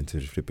them into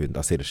the flipping.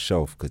 I say the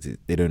shelf because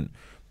they don't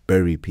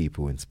bury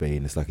people in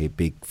Spain. It's like a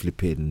big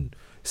flipping.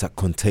 It's like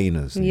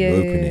containers. And you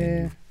open it,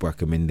 and you whack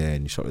them in there,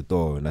 and you shut the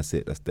door, and that's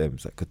it. That's them.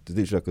 It's like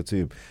literally like a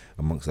tomb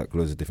amongst like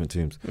loads of different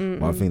tombs.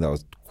 One thing that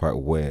was quite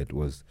weird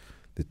was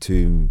the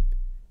tomb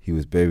he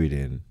was buried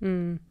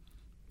in.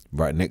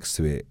 Right next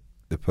to it,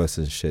 the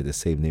person shared the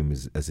same name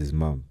as his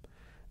mum,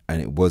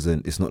 and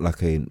it's not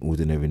like an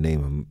ordinary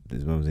name.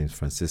 His mum's name's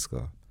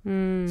Francisca,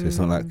 so it's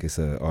not like it's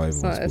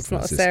everyone's called Francisca.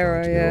 Not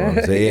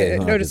Sarah, So, yeah,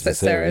 no disrespect,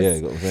 Sarah. Yeah,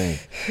 you got what I'm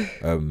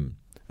saying.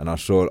 And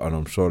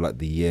I'm sure like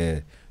the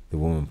year the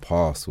woman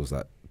passed was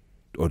like,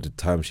 or the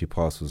time she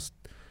passed was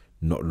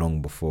not long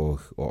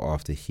before or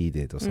after he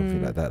did, or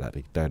something like that. Like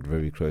they died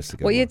very close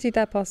together. What year did your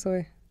dad pass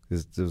away?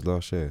 It was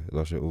last year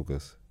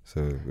August.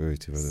 So very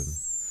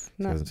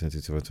 2020,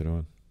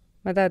 2021.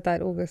 My dad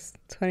died August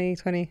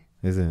 2020.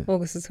 Is it?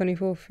 August the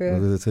 24th, yeah.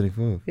 August the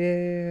 24th?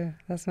 Yeah,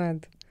 that's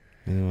mad.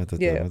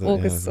 Yeah,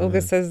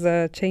 August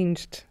has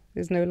changed.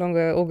 It's no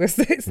longer August.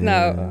 It's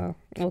now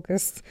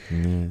August.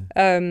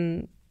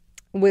 My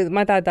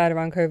dad died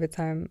around COVID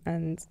time,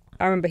 and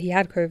I remember he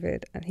had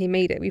COVID and he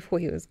made it. We thought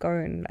he was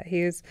going. Like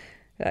he was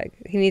like,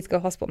 he needs to go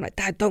to hospital. I'm like,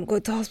 Dad, don't go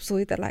to hospital.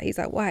 He's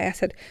like, why? I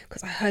said,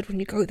 because I heard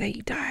when you go there,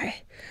 you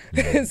die.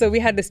 So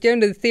we had this,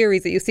 the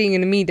theories that you're seeing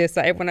in the media,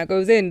 so everyone that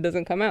goes in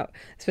doesn't come out,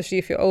 especially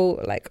if you're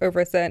old, like over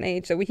a certain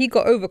age. So he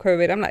got over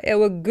COVID. I'm like, yeah,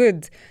 we're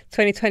good.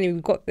 2020,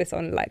 we've got this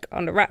on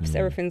the wraps.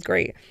 Everything's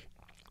great.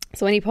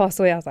 So when he passed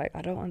away, I was like,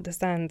 I don't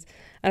understand.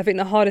 And I think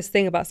the hardest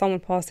thing about someone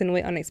passing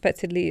away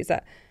unexpectedly is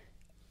that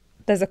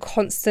there's a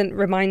constant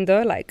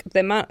reminder, like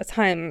the amount of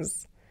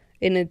times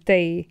in a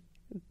day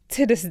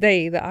to this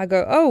day that I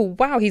go, oh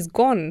wow, he's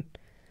gone,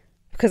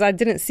 because I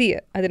didn't see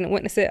it, I didn't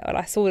witness it.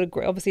 I saw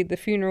obviously the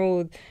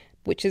funeral,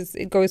 which is,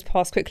 it goes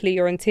past quickly,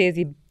 you're in tears,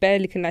 you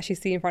barely can actually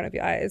see in front of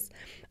your eyes,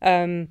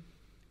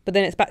 but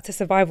then it's back to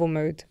survival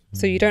mode,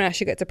 so you don't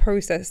actually get to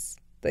process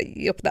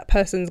that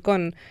person's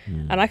gone.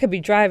 And I could be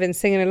driving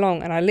singing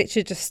along and I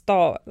literally just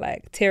start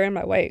like tearing. I'm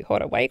like, wait,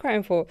 hold on, what are you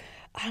crying for?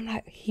 And I'm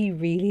like, he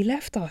really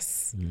left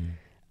us.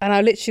 And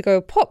I literally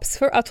go,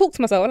 Pops, I talk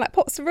to myself, I'm like,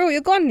 Pops, for real,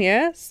 you're gone,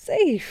 yeah?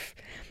 Safe.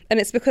 And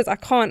it's because I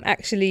can't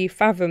actually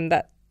fathom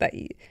that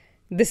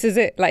this is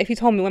it. Like, if you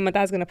told me when my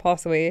dad's going to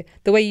pass away,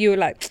 the way you were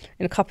like,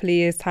 in a couple of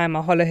years' time,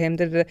 I'll holler him.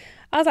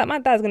 I was like, my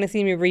dad's going to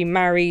see me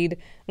remarried.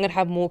 I'm going to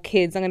have more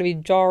kids. I'm going to be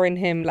jarring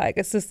him. Like,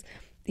 it's just,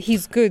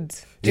 he's good.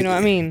 Do you know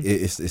what I mean?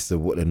 It's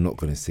what they're not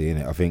going to see,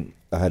 innit? I think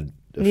I had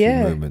a few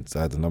moments.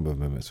 I had a number of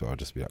moments where I'll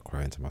just be like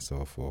crying to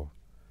myself, or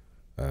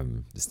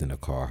just in the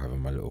car having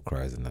my little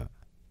cries and that.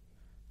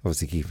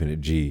 Obviously keeping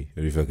it G,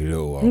 every fucking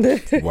little while.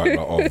 Wipe that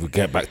off, we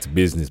get back to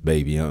business,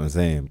 baby, you know what I'm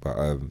saying? But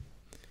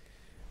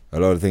a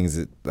lot of things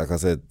that, like I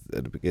said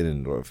at the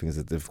beginning, a lot of things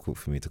that are difficult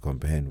for me to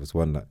comprehend was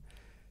one, that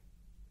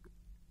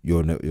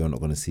you're not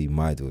going to see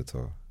my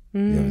daughter.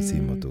 You haven't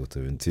seen my daughter.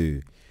 And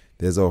two,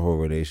 there's a whole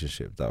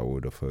relationship that I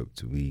would have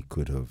hoped we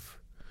could have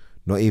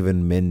not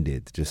even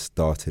mended, just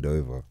started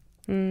over.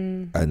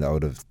 And I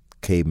would have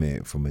came at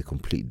it from a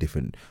complete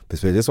different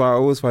perspective. That's why I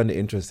always find it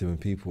interesting when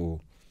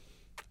people,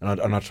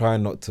 and I try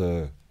not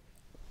to,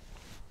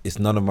 it's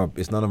none of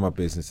my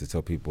business to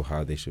tell people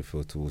how they should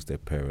feel towards their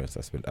parents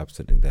that's been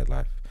absent in their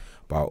life.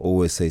 But I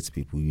always say to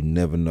people, you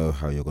never know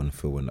how you're going to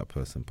feel when that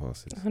person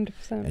passes. 100%.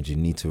 And you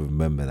need to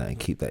remember that and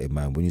keep that in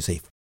mind. When you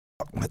say,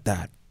 fuck my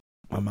dad,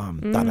 my mum,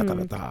 da da da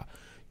da da,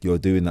 you're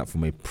doing that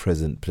from a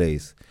present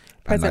place.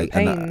 Present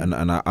pain.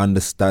 And I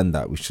understand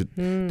that. We should.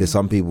 There's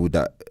some people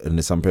that, and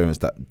there's some parents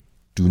that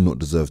do not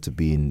deserve to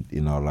be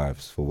in our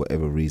lives for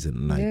whatever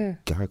reason. And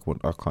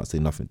I can't say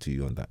nothing to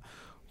you on that.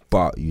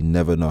 But you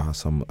never know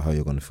how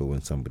you're going to feel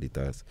when somebody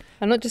dies.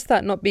 And not just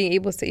that, not being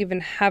able to even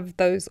have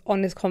those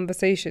honest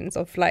conversations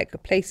of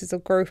like places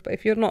of growth. But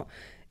if you're not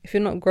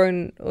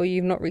grown, or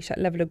you've not reached that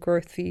level of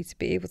growth for you to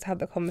be able to have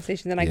that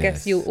conversation, then I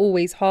guess you'll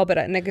always harbour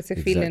that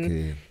negative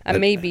feeling.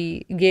 And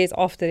maybe years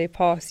after they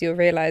pass, you'll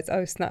realise,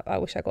 oh snap, I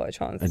wish I got a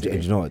chance. And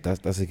you know what?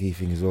 That's a key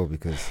thing as well,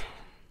 because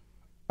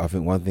I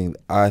think one thing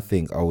I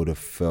would have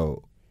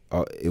felt,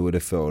 it would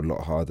have felt a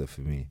lot harder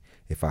for me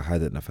if I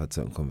hadn't have had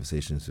certain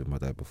conversations with my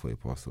dad before he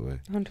passed away.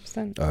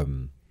 100%.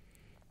 And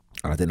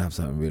I didn't have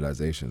certain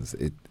realizations.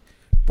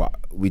 But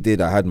we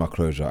did. I had my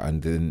closure,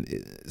 and then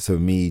so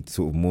me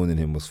sort of mourning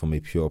him was from a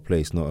pure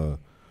place, not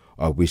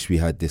I wish we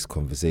had this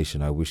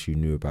conversation. I wish you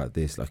knew about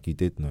this, like you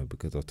did know,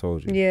 because I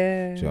told you.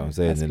 Yeah. Do you know what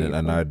I'm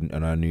saying?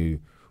 And I knew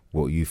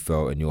what you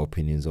felt and your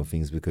opinions on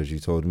things because you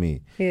told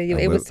me. Yeah, you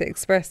were able to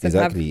express and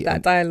have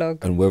that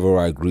dialogue. And whether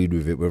I agreed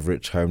with it, whether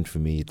it chimed for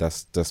me,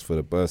 that's just for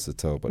the birds to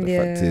tell. But the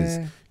fact is,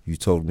 you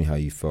told me how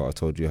you felt. I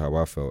told you how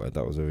I felt, and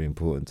that was very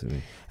important to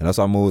me. And that's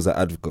why I'm always an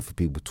advocate for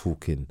people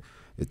talking.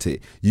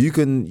 You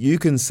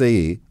can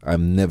say,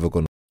 I'm never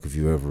going to talk with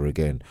you ever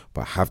again,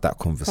 but have that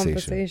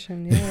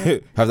conversation.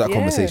 Have that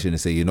conversation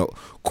and say, you're not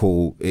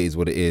cool, it is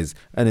what it is,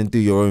 and then do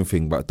your own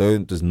thing, but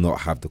don't just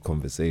not have the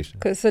conversation.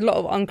 Because it's a lot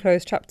of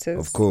unclosed chapters.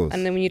 Of course.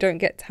 And then when you don't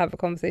get to have a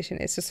conversation,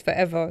 it's just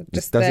forever,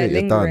 just that's there it,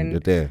 lingering. You're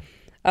done, you're there.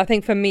 I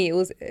think for me, it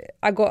was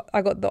I got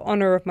the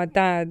honor of my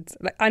dad.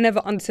 Like, I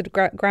never understood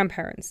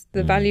grandparents,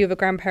 the value of a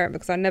grandparent,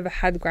 because I never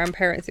had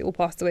grandparents. They all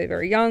passed away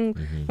very young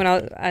when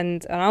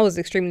I was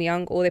extremely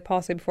young, or they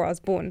passed away before I was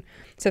born.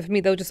 So for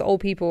me, they were just old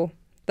people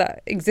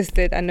that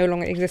existed and no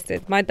longer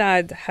existed. My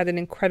dad had an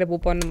incredible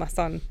bond with my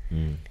son.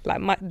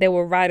 Like they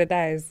were ride or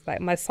dies.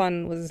 Like my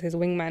son was his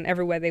wingman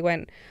everywhere they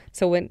went.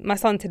 So when my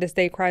son to this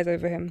day cries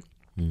over him,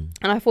 and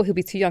I thought he'll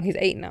be too young. He's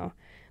 8 now.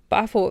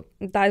 But I thought,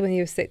 died when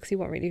he was 6, he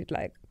won't really,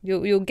 like,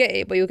 you'll get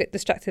it, but you'll get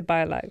distracted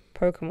by, like,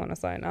 Pokemon or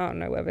something. I don't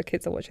know, whatever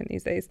kids are watching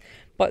these days.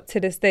 But to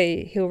this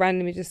day, he'll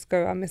randomly just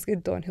go, I miss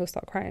Giddo, and he'll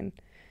start crying.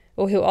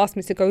 Or he'll ask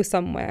me to go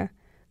somewhere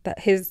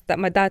that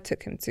my dad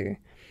took him to.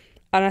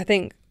 And I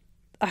think,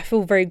 I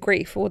feel very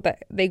grateful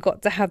that they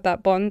got to have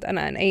that bond, and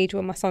at an age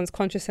where my son's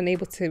conscious and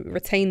able to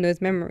retain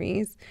those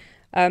memories.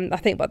 I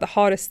think, but the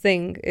hardest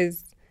thing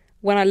is,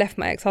 when I left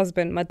my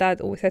ex-husband, my dad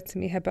always said to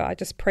me, Heba, I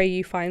just pray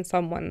you find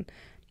someone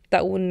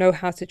that will know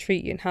how to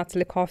treat you and how to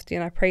look after you.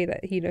 And I pray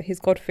that, he's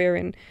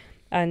God-fearing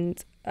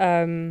and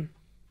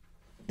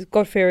basically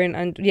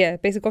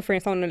God-fearing,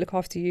 someone to look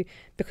after you,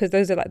 because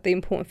those are like the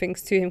important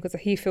things to him, because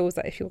he feels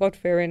that if you're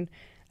God-fearing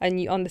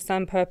and you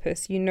understand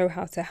purpose, you know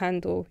how to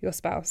handle your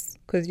spouse,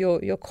 because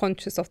you're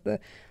conscious of the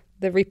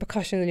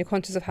repercussions, and you're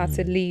conscious of how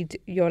to lead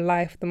your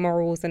life, the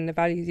morals and the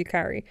values you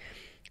carry.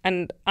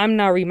 And I'm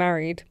now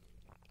remarried,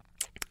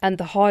 and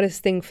the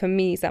hardest thing for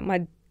me is that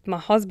my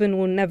husband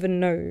will never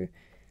know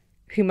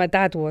who my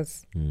dad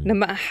was. No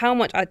matter how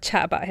much I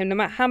chat about him, no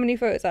matter how many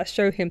photos I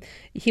show him,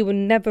 he will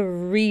never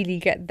really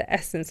get the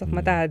essence of my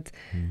dad.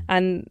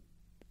 And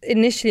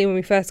initially when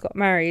we first got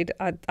married,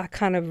 I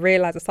kind of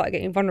realised I started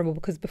getting vulnerable,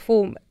 because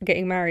before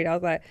getting married, I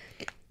was like,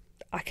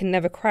 I can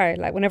never cry.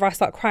 Like, whenever I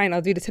start crying, I'll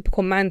do the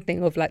typical man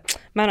thing of like,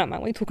 man up, man,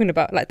 what are you talking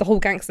about? Like the whole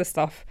gangster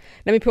stuff.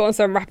 Let me put on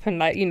some rap and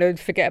like,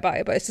 forget about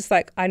it. But it's just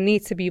like, I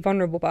need to be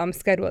vulnerable, but I'm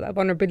scared what that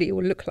vulnerability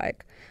will look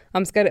like.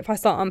 I'm scared if I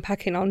start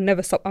unpacking, I'll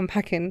never stop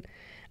unpacking.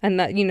 And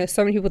that,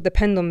 so many people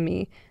depend on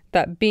me,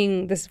 that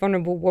being this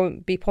vulnerable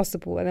won't be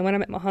possible. And then when I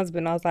met my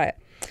husband, I was like,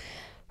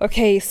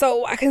 okay,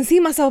 so I can see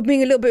myself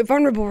being a little bit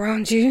vulnerable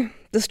around you.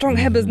 The strong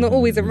Heba's not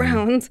always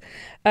around.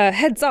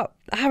 Heads up,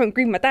 I haven't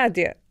grieved my dad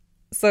yet.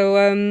 So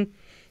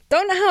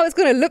don't know how it's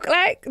going to look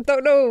like.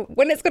 Don't know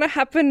when it's going to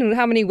happen and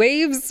how many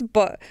waves,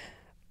 but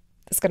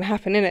it's going to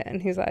happen, innit?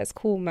 And he's like, it's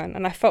cool, man.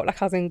 And I felt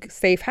like I was in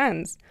safe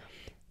hands.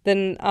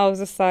 Then I was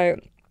just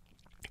like,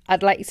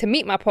 I'd like you to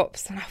meet my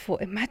pops. And I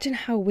thought, imagine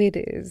how weird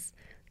it is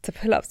to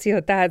pull up to your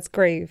dad's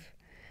grave.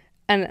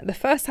 And the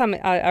first time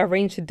I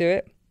arranged to do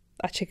it,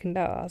 I chickened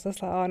out. I was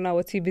just like, oh no,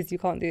 we're too busy, you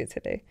can't do it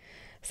today.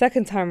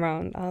 Second time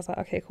round, I was like,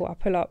 okay, cool, I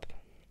pull up.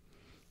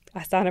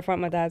 I stand in front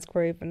of my dad's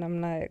grave and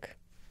I'm like,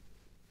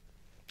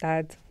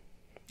 Dad,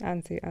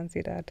 Auntie,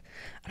 Dad.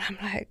 And I'm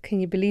like, can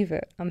you believe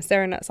it? I'm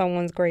staring at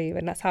someone's grave,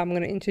 and that's how I'm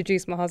going to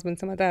introduce my husband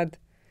to my dad.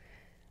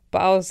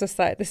 But I was just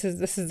like, this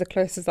is the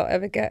closest I'll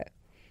ever get.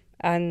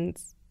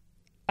 And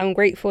I'm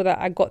grateful that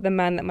I got the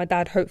man that my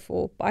dad hoped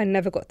for, but I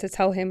never got to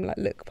tell him, like,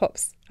 look,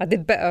 Pops, I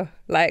did better.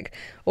 Like,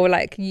 or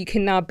like, you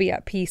can now be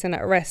at peace and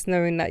at rest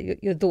knowing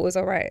that your daughter's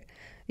all right,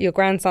 your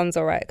grandson's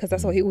all right, because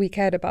that's what he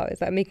cared about,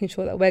 is like making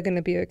sure that we're going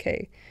to be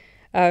okay.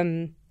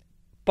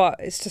 But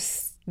it's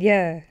just,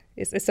 yeah,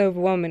 it's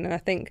overwhelming. And I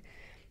think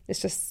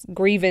It's just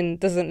grieving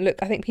doesn't look.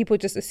 I think people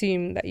just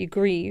assume that you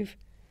grieve,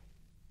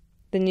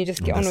 then you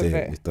just get on with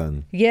it. It's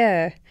done.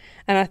 Yeah,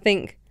 and I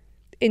think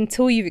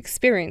until you've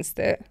experienced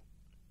it,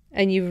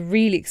 and you've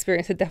really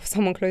experienced the death of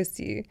someone close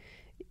to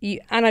you,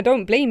 and I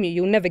don't blame you.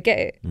 You'll never get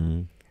it.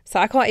 So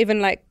I can't even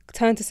like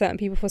turn to certain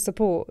people for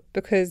support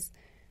because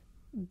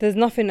there's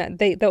nothing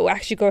that will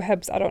actually go,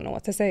 Hebs, I don't know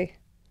what to say.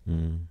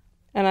 And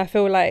I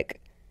feel like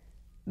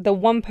the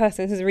one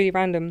person, this is really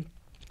random,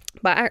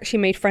 but I actually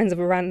made friends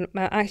with I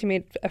actually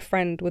made a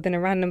friend within a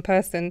random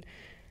person,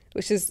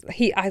 which is, I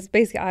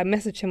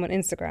messaged him on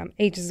Instagram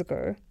ages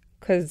ago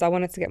because I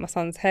wanted to get my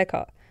son's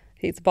haircut.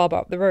 He's a barber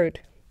up the road.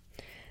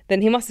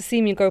 Then he must have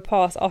seen me go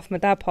past after my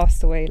dad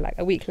passed away, like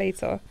a week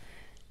later.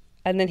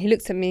 And then he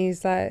looked at me,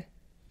 he's like,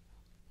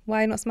 why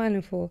are you not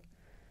smiling for?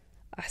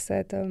 I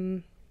said,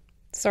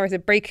 sorry to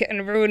break it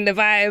and ruin the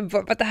vibe,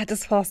 but my dad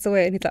just passed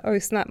away. And he's like, oh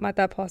snap, my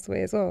dad passed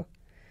away as well.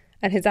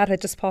 And his dad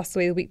had just passed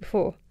away the week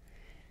before.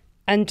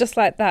 And just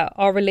like that,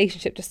 our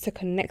relationship just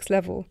took a next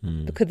level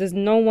because there's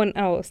no one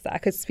else that I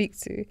could speak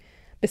to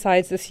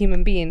besides this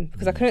human being,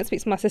 because I couldn't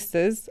speak to my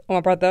sisters or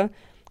my brother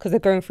because they're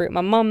going through it.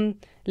 My mum,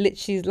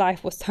 literally,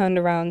 life was turned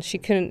around. She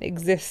couldn't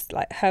exist.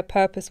 Like, her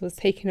purpose was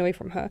taken away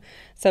from her.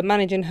 So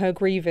managing her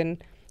grieving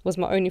was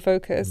my only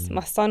focus.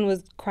 My son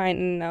was crying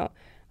in and out.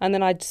 And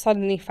then I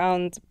suddenly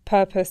found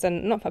purpose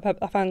and not purpose,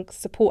 I found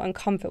support and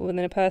comfort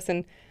within a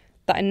person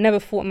that I never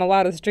thought in my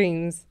wildest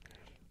dreams.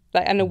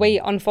 Like, and the way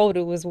it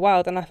unfolded was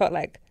wild. And I felt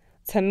like,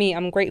 to me,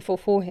 I'm grateful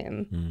for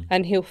him.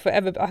 And he'll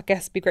forever, I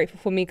guess, be grateful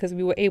for me because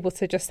we were able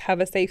to just have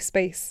a safe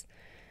space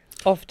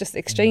of just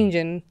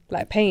exchanging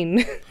like pain.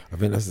 I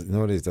think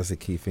that's a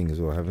key thing as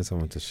well, having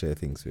someone to share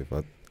things with.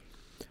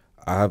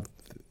 I have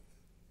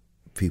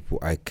people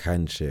I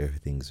can share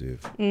things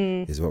with.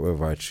 Is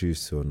whether I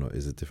choose to or not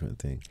is a different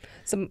thing.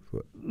 So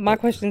my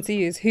question to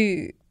you is,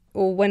 who,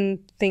 or when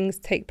things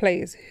take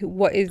place,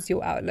 what is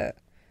your outlet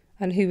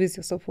and who is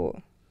your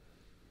support?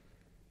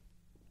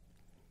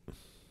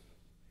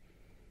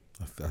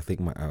 I think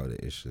my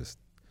outlet's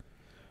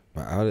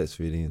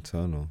really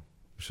internal,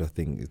 which I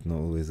think is not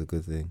always a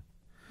good thing.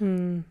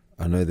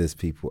 I know there's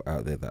people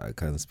out there that I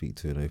can speak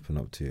to and open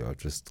up to. I've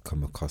just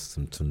come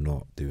accustomed to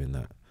not doing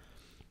that.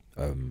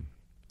 And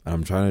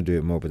I'm trying to do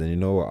it more, but then you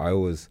know what?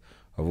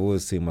 I've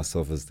always seen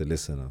myself as the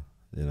listener,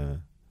 you know.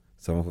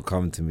 Someone could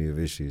come to me with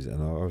issues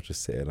and I'll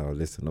just sit and I'll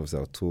listen. Obviously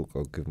I'll talk,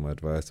 I'll give my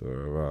advice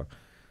or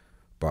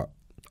but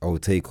I'd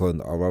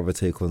rather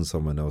take on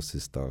someone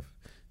else's stuff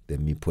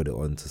than me put it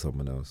on to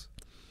someone else.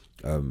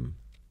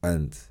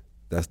 And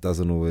that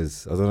doesn't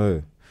always, I don't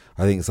know.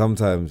 I think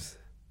sometimes,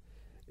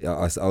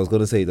 I was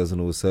going to say it doesn't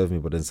always serve me,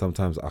 but then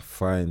sometimes I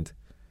find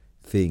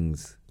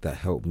things that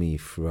help me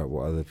throughout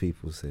what other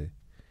people say.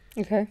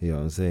 Okay. You know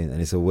what I'm saying?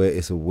 And it's a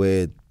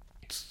weird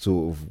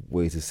sort of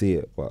way to see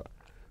it, but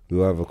we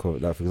will have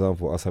like, for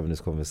example, us having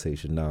this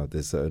conversation now,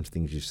 there's certain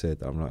things you said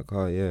that I'm like,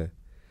 oh yeah,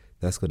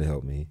 that's going to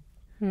help me.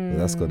 But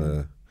that's going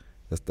to,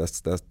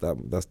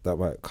 that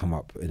might come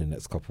up in the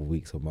next couple of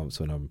weeks or months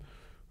when I'm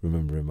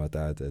remembering my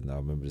dad and I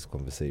remember this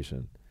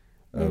conversation.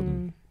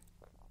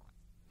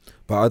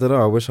 But I don't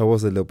know, I wish I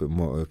was a little bit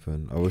more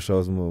open. I wish I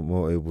was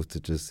more able to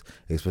just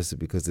express it,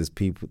 because there's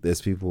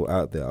people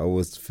out there. I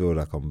always feel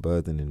like I'm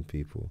burdening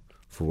people,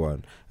 for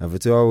one. And for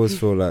two, I always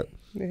feel like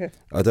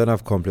I don't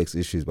have complex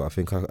issues, but I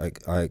think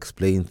I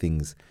explain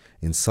things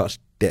in such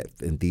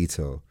depth and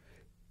detail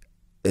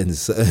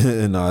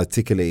and I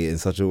articulate it in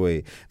such a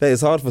way that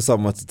it's hard for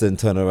someone to then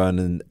turn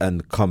around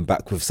and come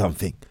back with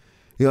something.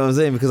 You know what I'm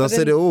saying? Because I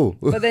said it all.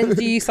 But then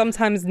do you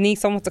sometimes need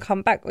someone to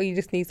come back, or you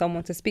just need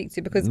someone to speak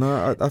to? Because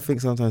no, I think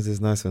sometimes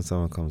it's nice when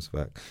someone comes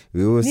back.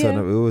 We always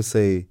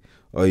say,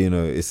 oh, you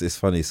know, it's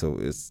funny. So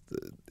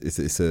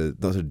it's a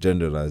not to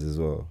generalize as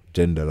well,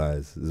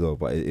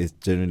 but it's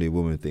generally a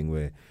woman thing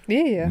where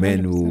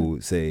men 100%.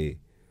 Will say,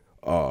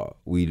 oh,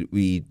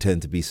 we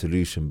tend to be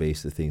solution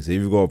based to things. So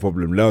if you've got a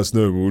problem, let us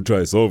know. We'll try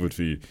to solve it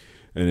for you.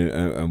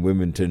 And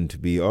women tend to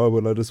be, oh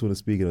well, I just want to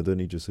speak and I don't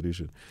need your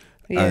solution.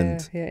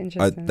 Interesting.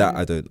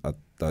 I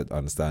don't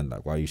understand.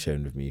 Like, why are you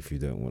sharing with me if you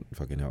don't want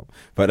fucking help?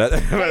 But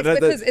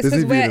it's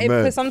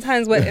because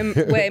sometimes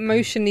we're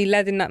emotionally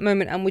led in that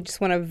moment and we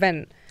just want to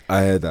vent.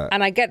 I heard that,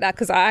 and I get that,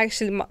 because I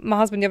actually, my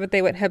husband the other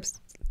day went,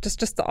 Hebs, just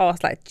to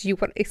ask, like, do you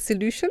want a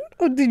solution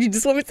or did you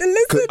just want me to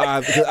listen?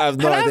 I have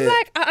no idea.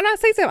 And I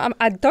say to him,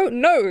 I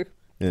don't know.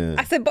 Yeah.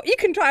 I said, but you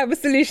can try with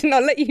a solution.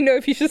 I'll let you know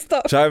if you should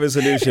stop. Try with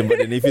a solution, but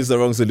then if it's the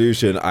wrong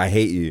solution, I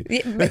hate you.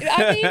 Yeah,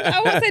 I mean,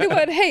 I won't say the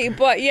word hate,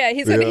 but yeah,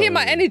 he's going to hear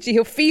my energy.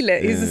 He'll feel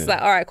it. He's just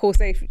like, all right, cool,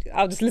 safe.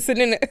 I'll just listen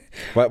in it.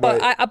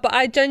 But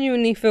I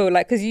genuinely feel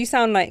like, because you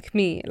sound like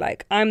me,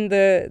 like I'm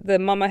the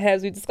mama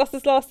hairs. We discussed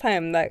this last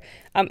time. Like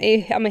I'm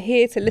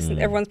here to listen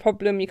to everyone's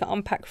problem. You can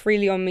unpack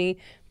freely on me.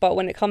 But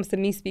when it comes to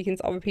me speaking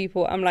to other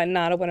people, I'm like,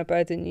 nah, I don't want to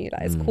burden you.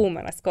 Like, it's cool,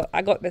 man.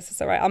 I got this.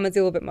 It's all right. I'm going to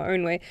deal with it my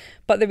own way.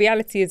 But the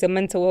reality is your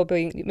mental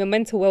well-being is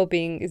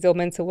your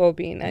mental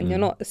well-being. And you're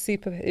not a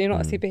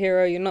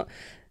superhero. You're not,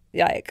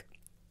 like,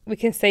 we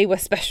can say we're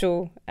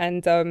special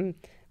and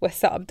we're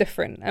set up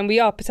different. And we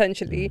are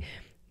potentially.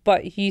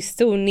 but you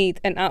still need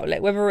an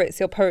outlet, whether it's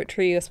your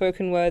poetry, your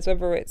spoken words,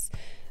 whether it's,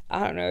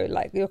 I don't know,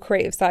 like your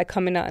creative side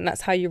coming out, and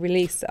that's how you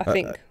release, I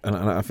think. And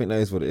I think that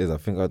is what it is. I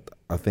think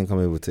I'm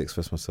able to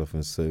express myself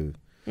in so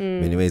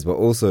many ways, but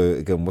also,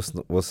 again,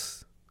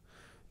 what's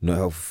not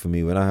helpful for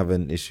me when I have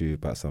an issue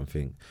about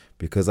something,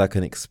 because I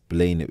can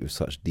explain it with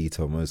such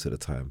detail most of the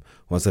time.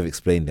 Once I've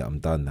explained it, I'm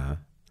done now.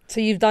 So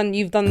you've done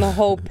the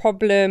whole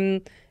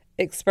problem,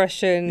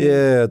 expression,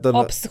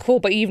 obstacle,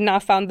 but you've now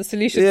found the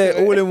solution. Yeah, to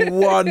it. all in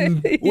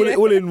one,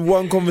 all in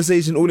one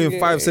conversation, all in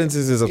 5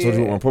 sentences. I told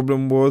you what my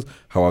problem was,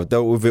 how I've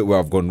dealt with it, where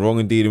I've gone wrong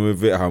in dealing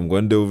with it, how I'm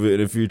going to deal with it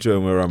in the future,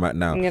 and where I'm at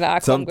now.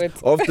 Often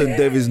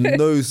there is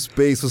no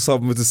space for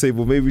someone to say,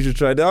 "Well, maybe we should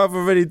try that." I've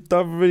already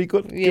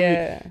got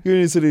give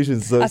me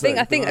solutions. So I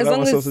think as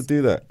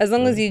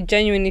long as you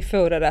genuinely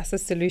feel that that's a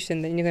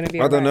solution, then you're going to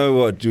be. I don't know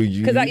what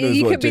you could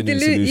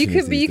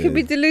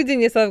be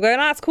deluding yourself, going,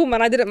 "That's cool,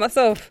 man. I did it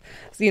myself."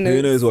 So,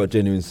 who knows what a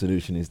genuine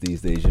solution is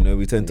these days?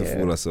 We tend to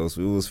fool ourselves.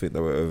 We always think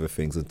that we're over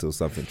things until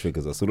something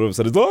triggers us. So all of a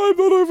sudden, I'm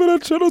not over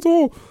that shit at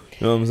all.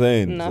 You know what I'm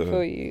saying? No, I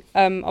feel you.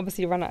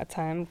 Obviously, you run out of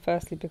time.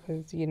 Firstly,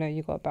 because you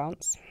got to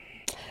bounce.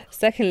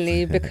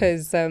 Secondly,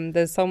 because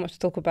there's so much to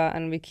talk about,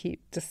 and we keep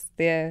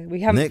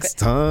we have next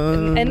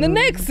time in the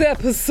next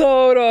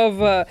episode of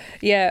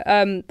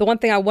the one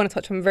thing I want to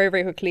touch on very,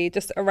 very quickly,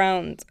 just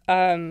around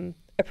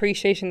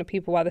appreciation of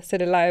people while they're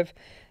still alive.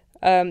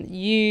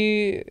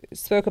 You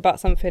spoke about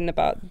something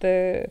about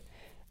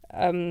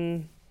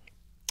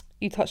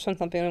you touched on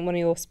something in one of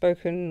your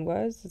spoken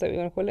words, is that what you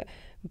want to call it?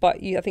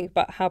 But I think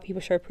about how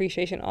people show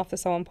appreciation after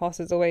someone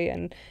passes away,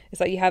 and it's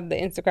like you have the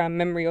Instagram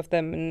memory of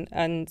them,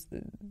 and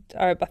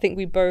I think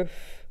we both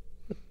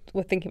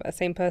were thinking about the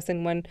same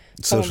person when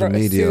someone wrote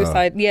a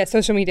suicide,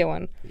 social media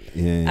one,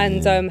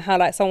 how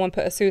like someone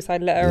put a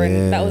suicide letter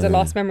and that was the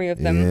last memory of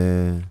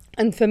them,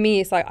 and for me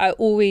it's like I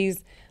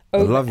always I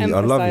love you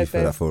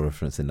for that full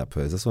reference in that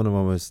post. That's one of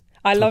my most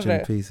touching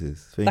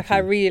pieces. Thank you. I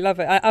really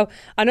love it.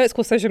 I know it's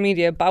called social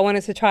media, but I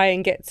wanted to try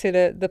and get to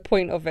the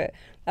point of it,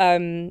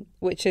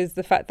 which is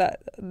the fact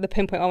that the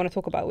pinpoint I want to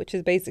talk about, which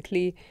is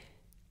basically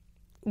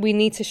we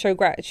need to show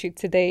gratitude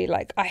today.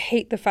 Like, I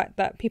hate the fact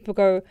that people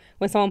go,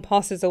 when someone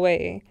passes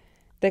away,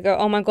 they go,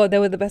 "Oh my God, they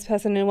were the best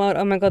person in the world.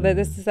 Oh my God, they're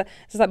this, that."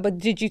 It's like, but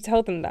did you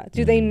tell them that?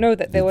 Do they know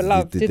that they were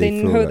loved? Did they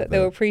know that they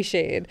were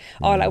appreciated?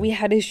 Oh, like we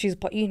had issues,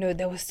 but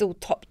they were still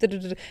top.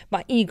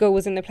 My ego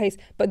was in the place.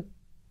 But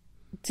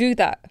do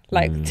that.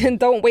 Like,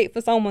 don't wait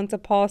for someone to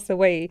pass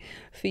away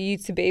for you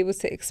to be able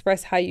to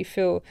express how you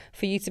feel,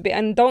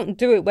 and don't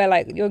do it where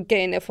like you're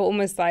getting it for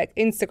almost like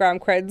Instagram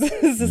creds.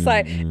 It's just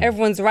like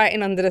everyone's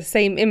writing under the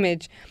same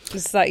image.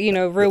 It's like,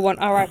 real one,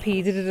 R.I.P.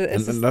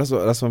 And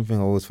that's one thing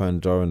I always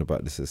find jarring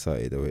about the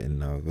society that we're in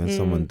now. When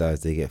someone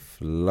dies, they get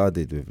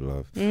flooded with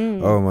love.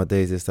 Oh, my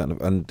days, this, that,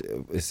 and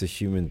it's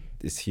human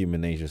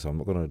nature. So I'm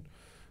not gonna.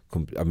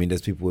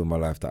 There's people in my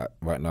life that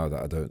right now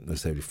that I don't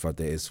necessarily flood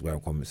their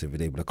Instagram comments every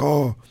day, but like,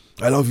 "Oh,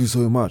 I love you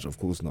so much." Of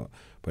course not.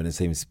 But in the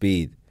same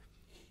speed,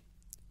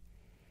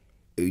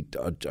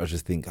 I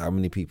just think, how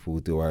many people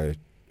do I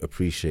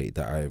appreciate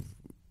that I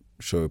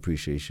show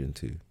appreciation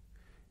to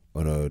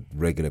on a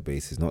regular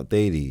basis, not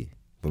daily,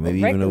 but maybe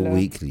even a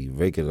weekly,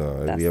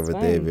 regular, every other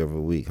day, every other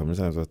week. How many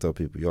times I tell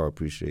people, "Yo, I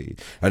appreciate you,"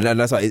 and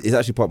that's like, it's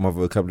actually part of my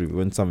vocabulary.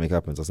 When something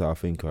happens, I say, "I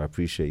think I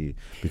appreciate you,"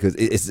 because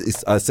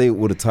it's I say it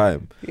all the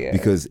time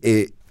because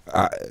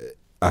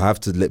I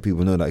have to let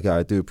people know that,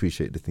 I do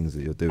appreciate the things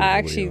that you're doing. I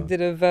actually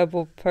did a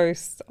verbal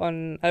post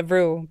on a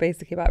reel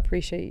basically about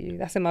appreciate you.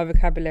 That's in my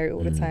vocabulary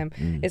all the time.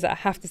 Is that I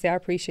have to say I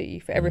appreciate you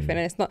for everything, and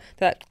it's not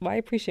that why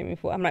appreciate me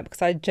for. I'm like,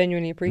 because I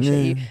genuinely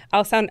appreciate you.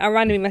 I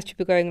randomly message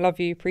people going, "Love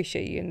you,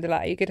 appreciate you," and they're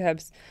like, "Are you good,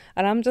 Herbs?"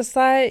 And I'm just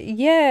like,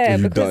 yeah,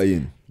 because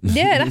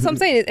that's what I'm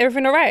saying. Is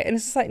everything all right? And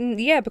it's just like,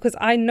 because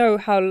I know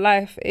how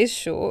life is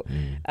short.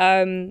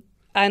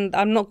 And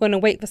I'm not going to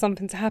wait for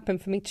something to happen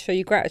for me to show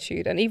you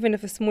gratitude. And even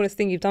if the smallest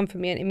thing you've done for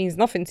me and it means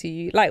nothing to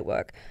you, light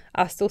work,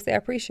 I'll still say I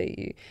appreciate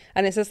you.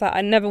 And it's just like,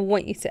 I never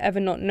want you to ever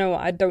not know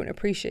I don't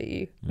appreciate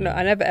you. No,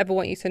 I never ever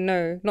want you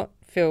to not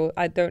feel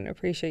I don't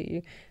appreciate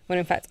you, when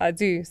in fact I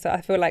do. So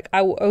I feel like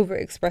I will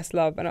over-express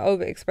love and I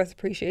over-express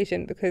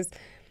appreciation, because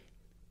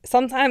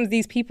sometimes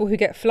these people who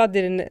get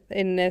flooded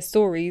in their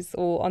stories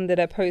or under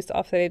their posts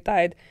after they've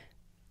died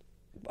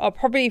are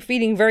probably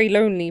feeling very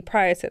lonely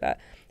prior to that.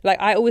 Like,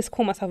 I always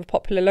call myself a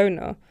popular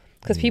loner,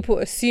 because people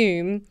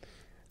assume,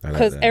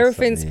 because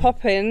everything's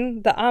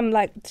popping, that I'm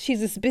like,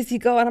 she's this busy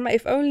girl. And I'm like,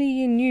 if only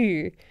you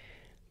knew.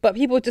 But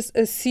people just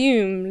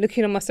assume,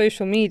 looking on my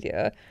social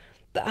media,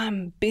 that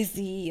I'm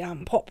busy,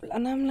 I'm popular.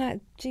 And I'm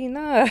like, gee,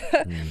 nah.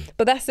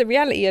 But that's the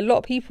reality. A lot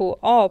of people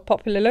are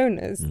popular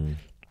loners.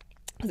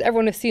 Because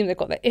everyone assumes they've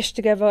got their ish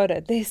together,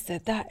 they're this, they're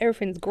that,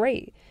 everything's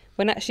great.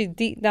 When actually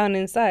deep down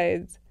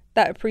inside,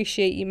 that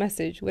appreciate you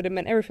message would have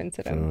meant everything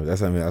to them.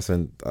 That's what I mean.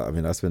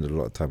 I spend a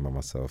lot of time by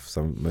myself.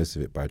 Most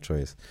of it by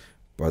choice,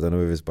 but I don't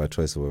know if it's by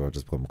choice or whether I've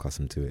just become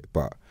accustomed to it.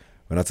 But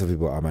when I tell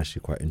people I'm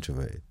actually quite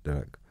introverted, they're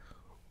like,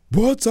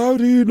 "What? How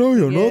do you know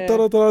you're not?"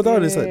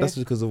 And it's like, that's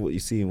because of what you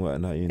see and what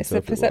you interpret. It's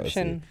a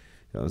perception.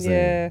 You know what I'm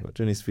saying? But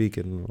generally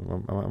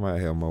speaking, I might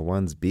hit on my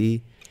ones.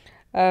 B.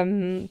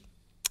 So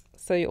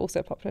you're also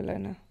a popular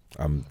learner?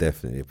 I'm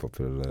definitely a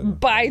popular learner.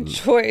 By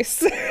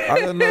choice.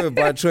 I don't know,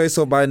 by choice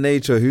or by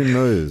nature. Who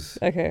knows?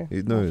 Okay.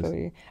 Who knows?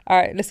 All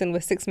right, listen, we're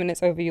 6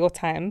 minutes over your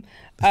time.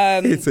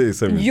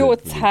 Your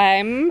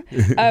time.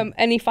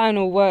 Any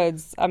final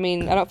words? I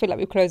mean, I don't feel like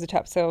we've closed the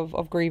chapter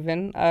of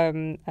grieving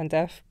and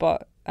death,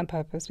 and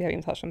purpose. We haven't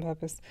even touched on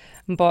purpose.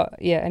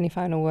 But yeah, any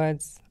final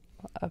words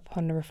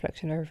upon the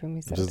reflection of everything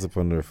we said? Just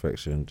upon the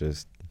reflection,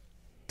 just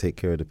take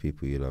care of the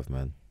people you love,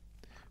 man.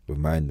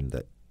 Remind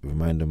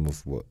them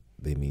of what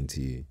they mean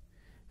to you.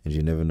 And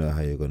you never know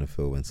how you're going to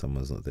feel when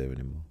someone's not there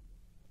anymore.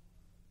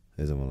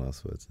 Those are my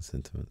last words and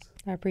sentiments.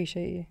 I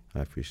appreciate you.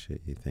 I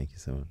appreciate you. Thank you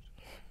so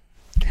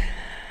much.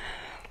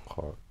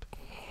 Hard.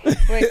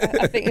 Wait,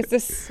 I think it's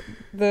this,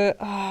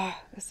 it's a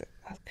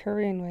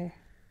Korean way.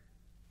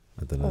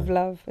 I don't know. Of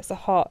love. It's a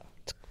heart.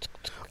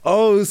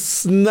 Oh,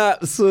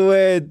 snap,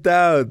 swear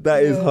down.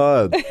 That is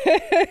hard.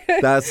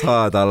 That's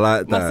hard. I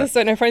like that. My sister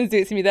and her friends do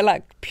it to me. They're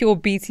like pure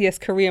BTS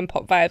Korean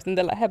pop vibes. And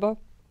they're like, Heba.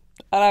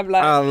 And I'm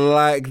like, I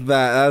like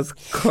that. That's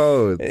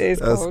cold. It is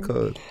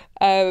cold.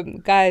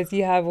 Guys,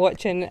 you have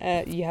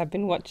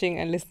been watching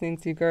and listening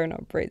to Growing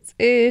Up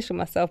British with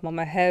myself,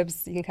 Mama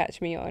Hebs. You can catch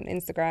me on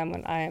Instagram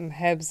when I am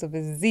Hebs with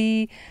a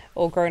Z,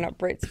 or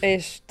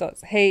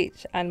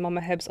growingupbritish.h, and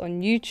Mama Hebs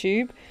on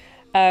YouTube.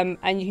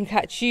 And you can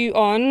catch you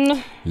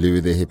on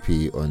Louis the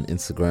Hippie on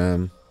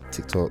Instagram,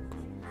 TikTok,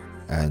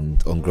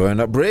 and on Growing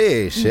Up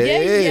British.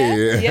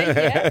 Yeah.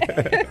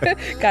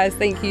 Guys,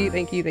 thank you.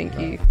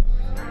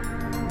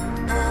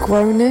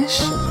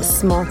 Grownish,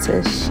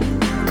 smartish,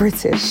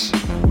 British.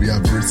 We are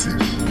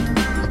British,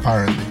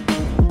 apparently.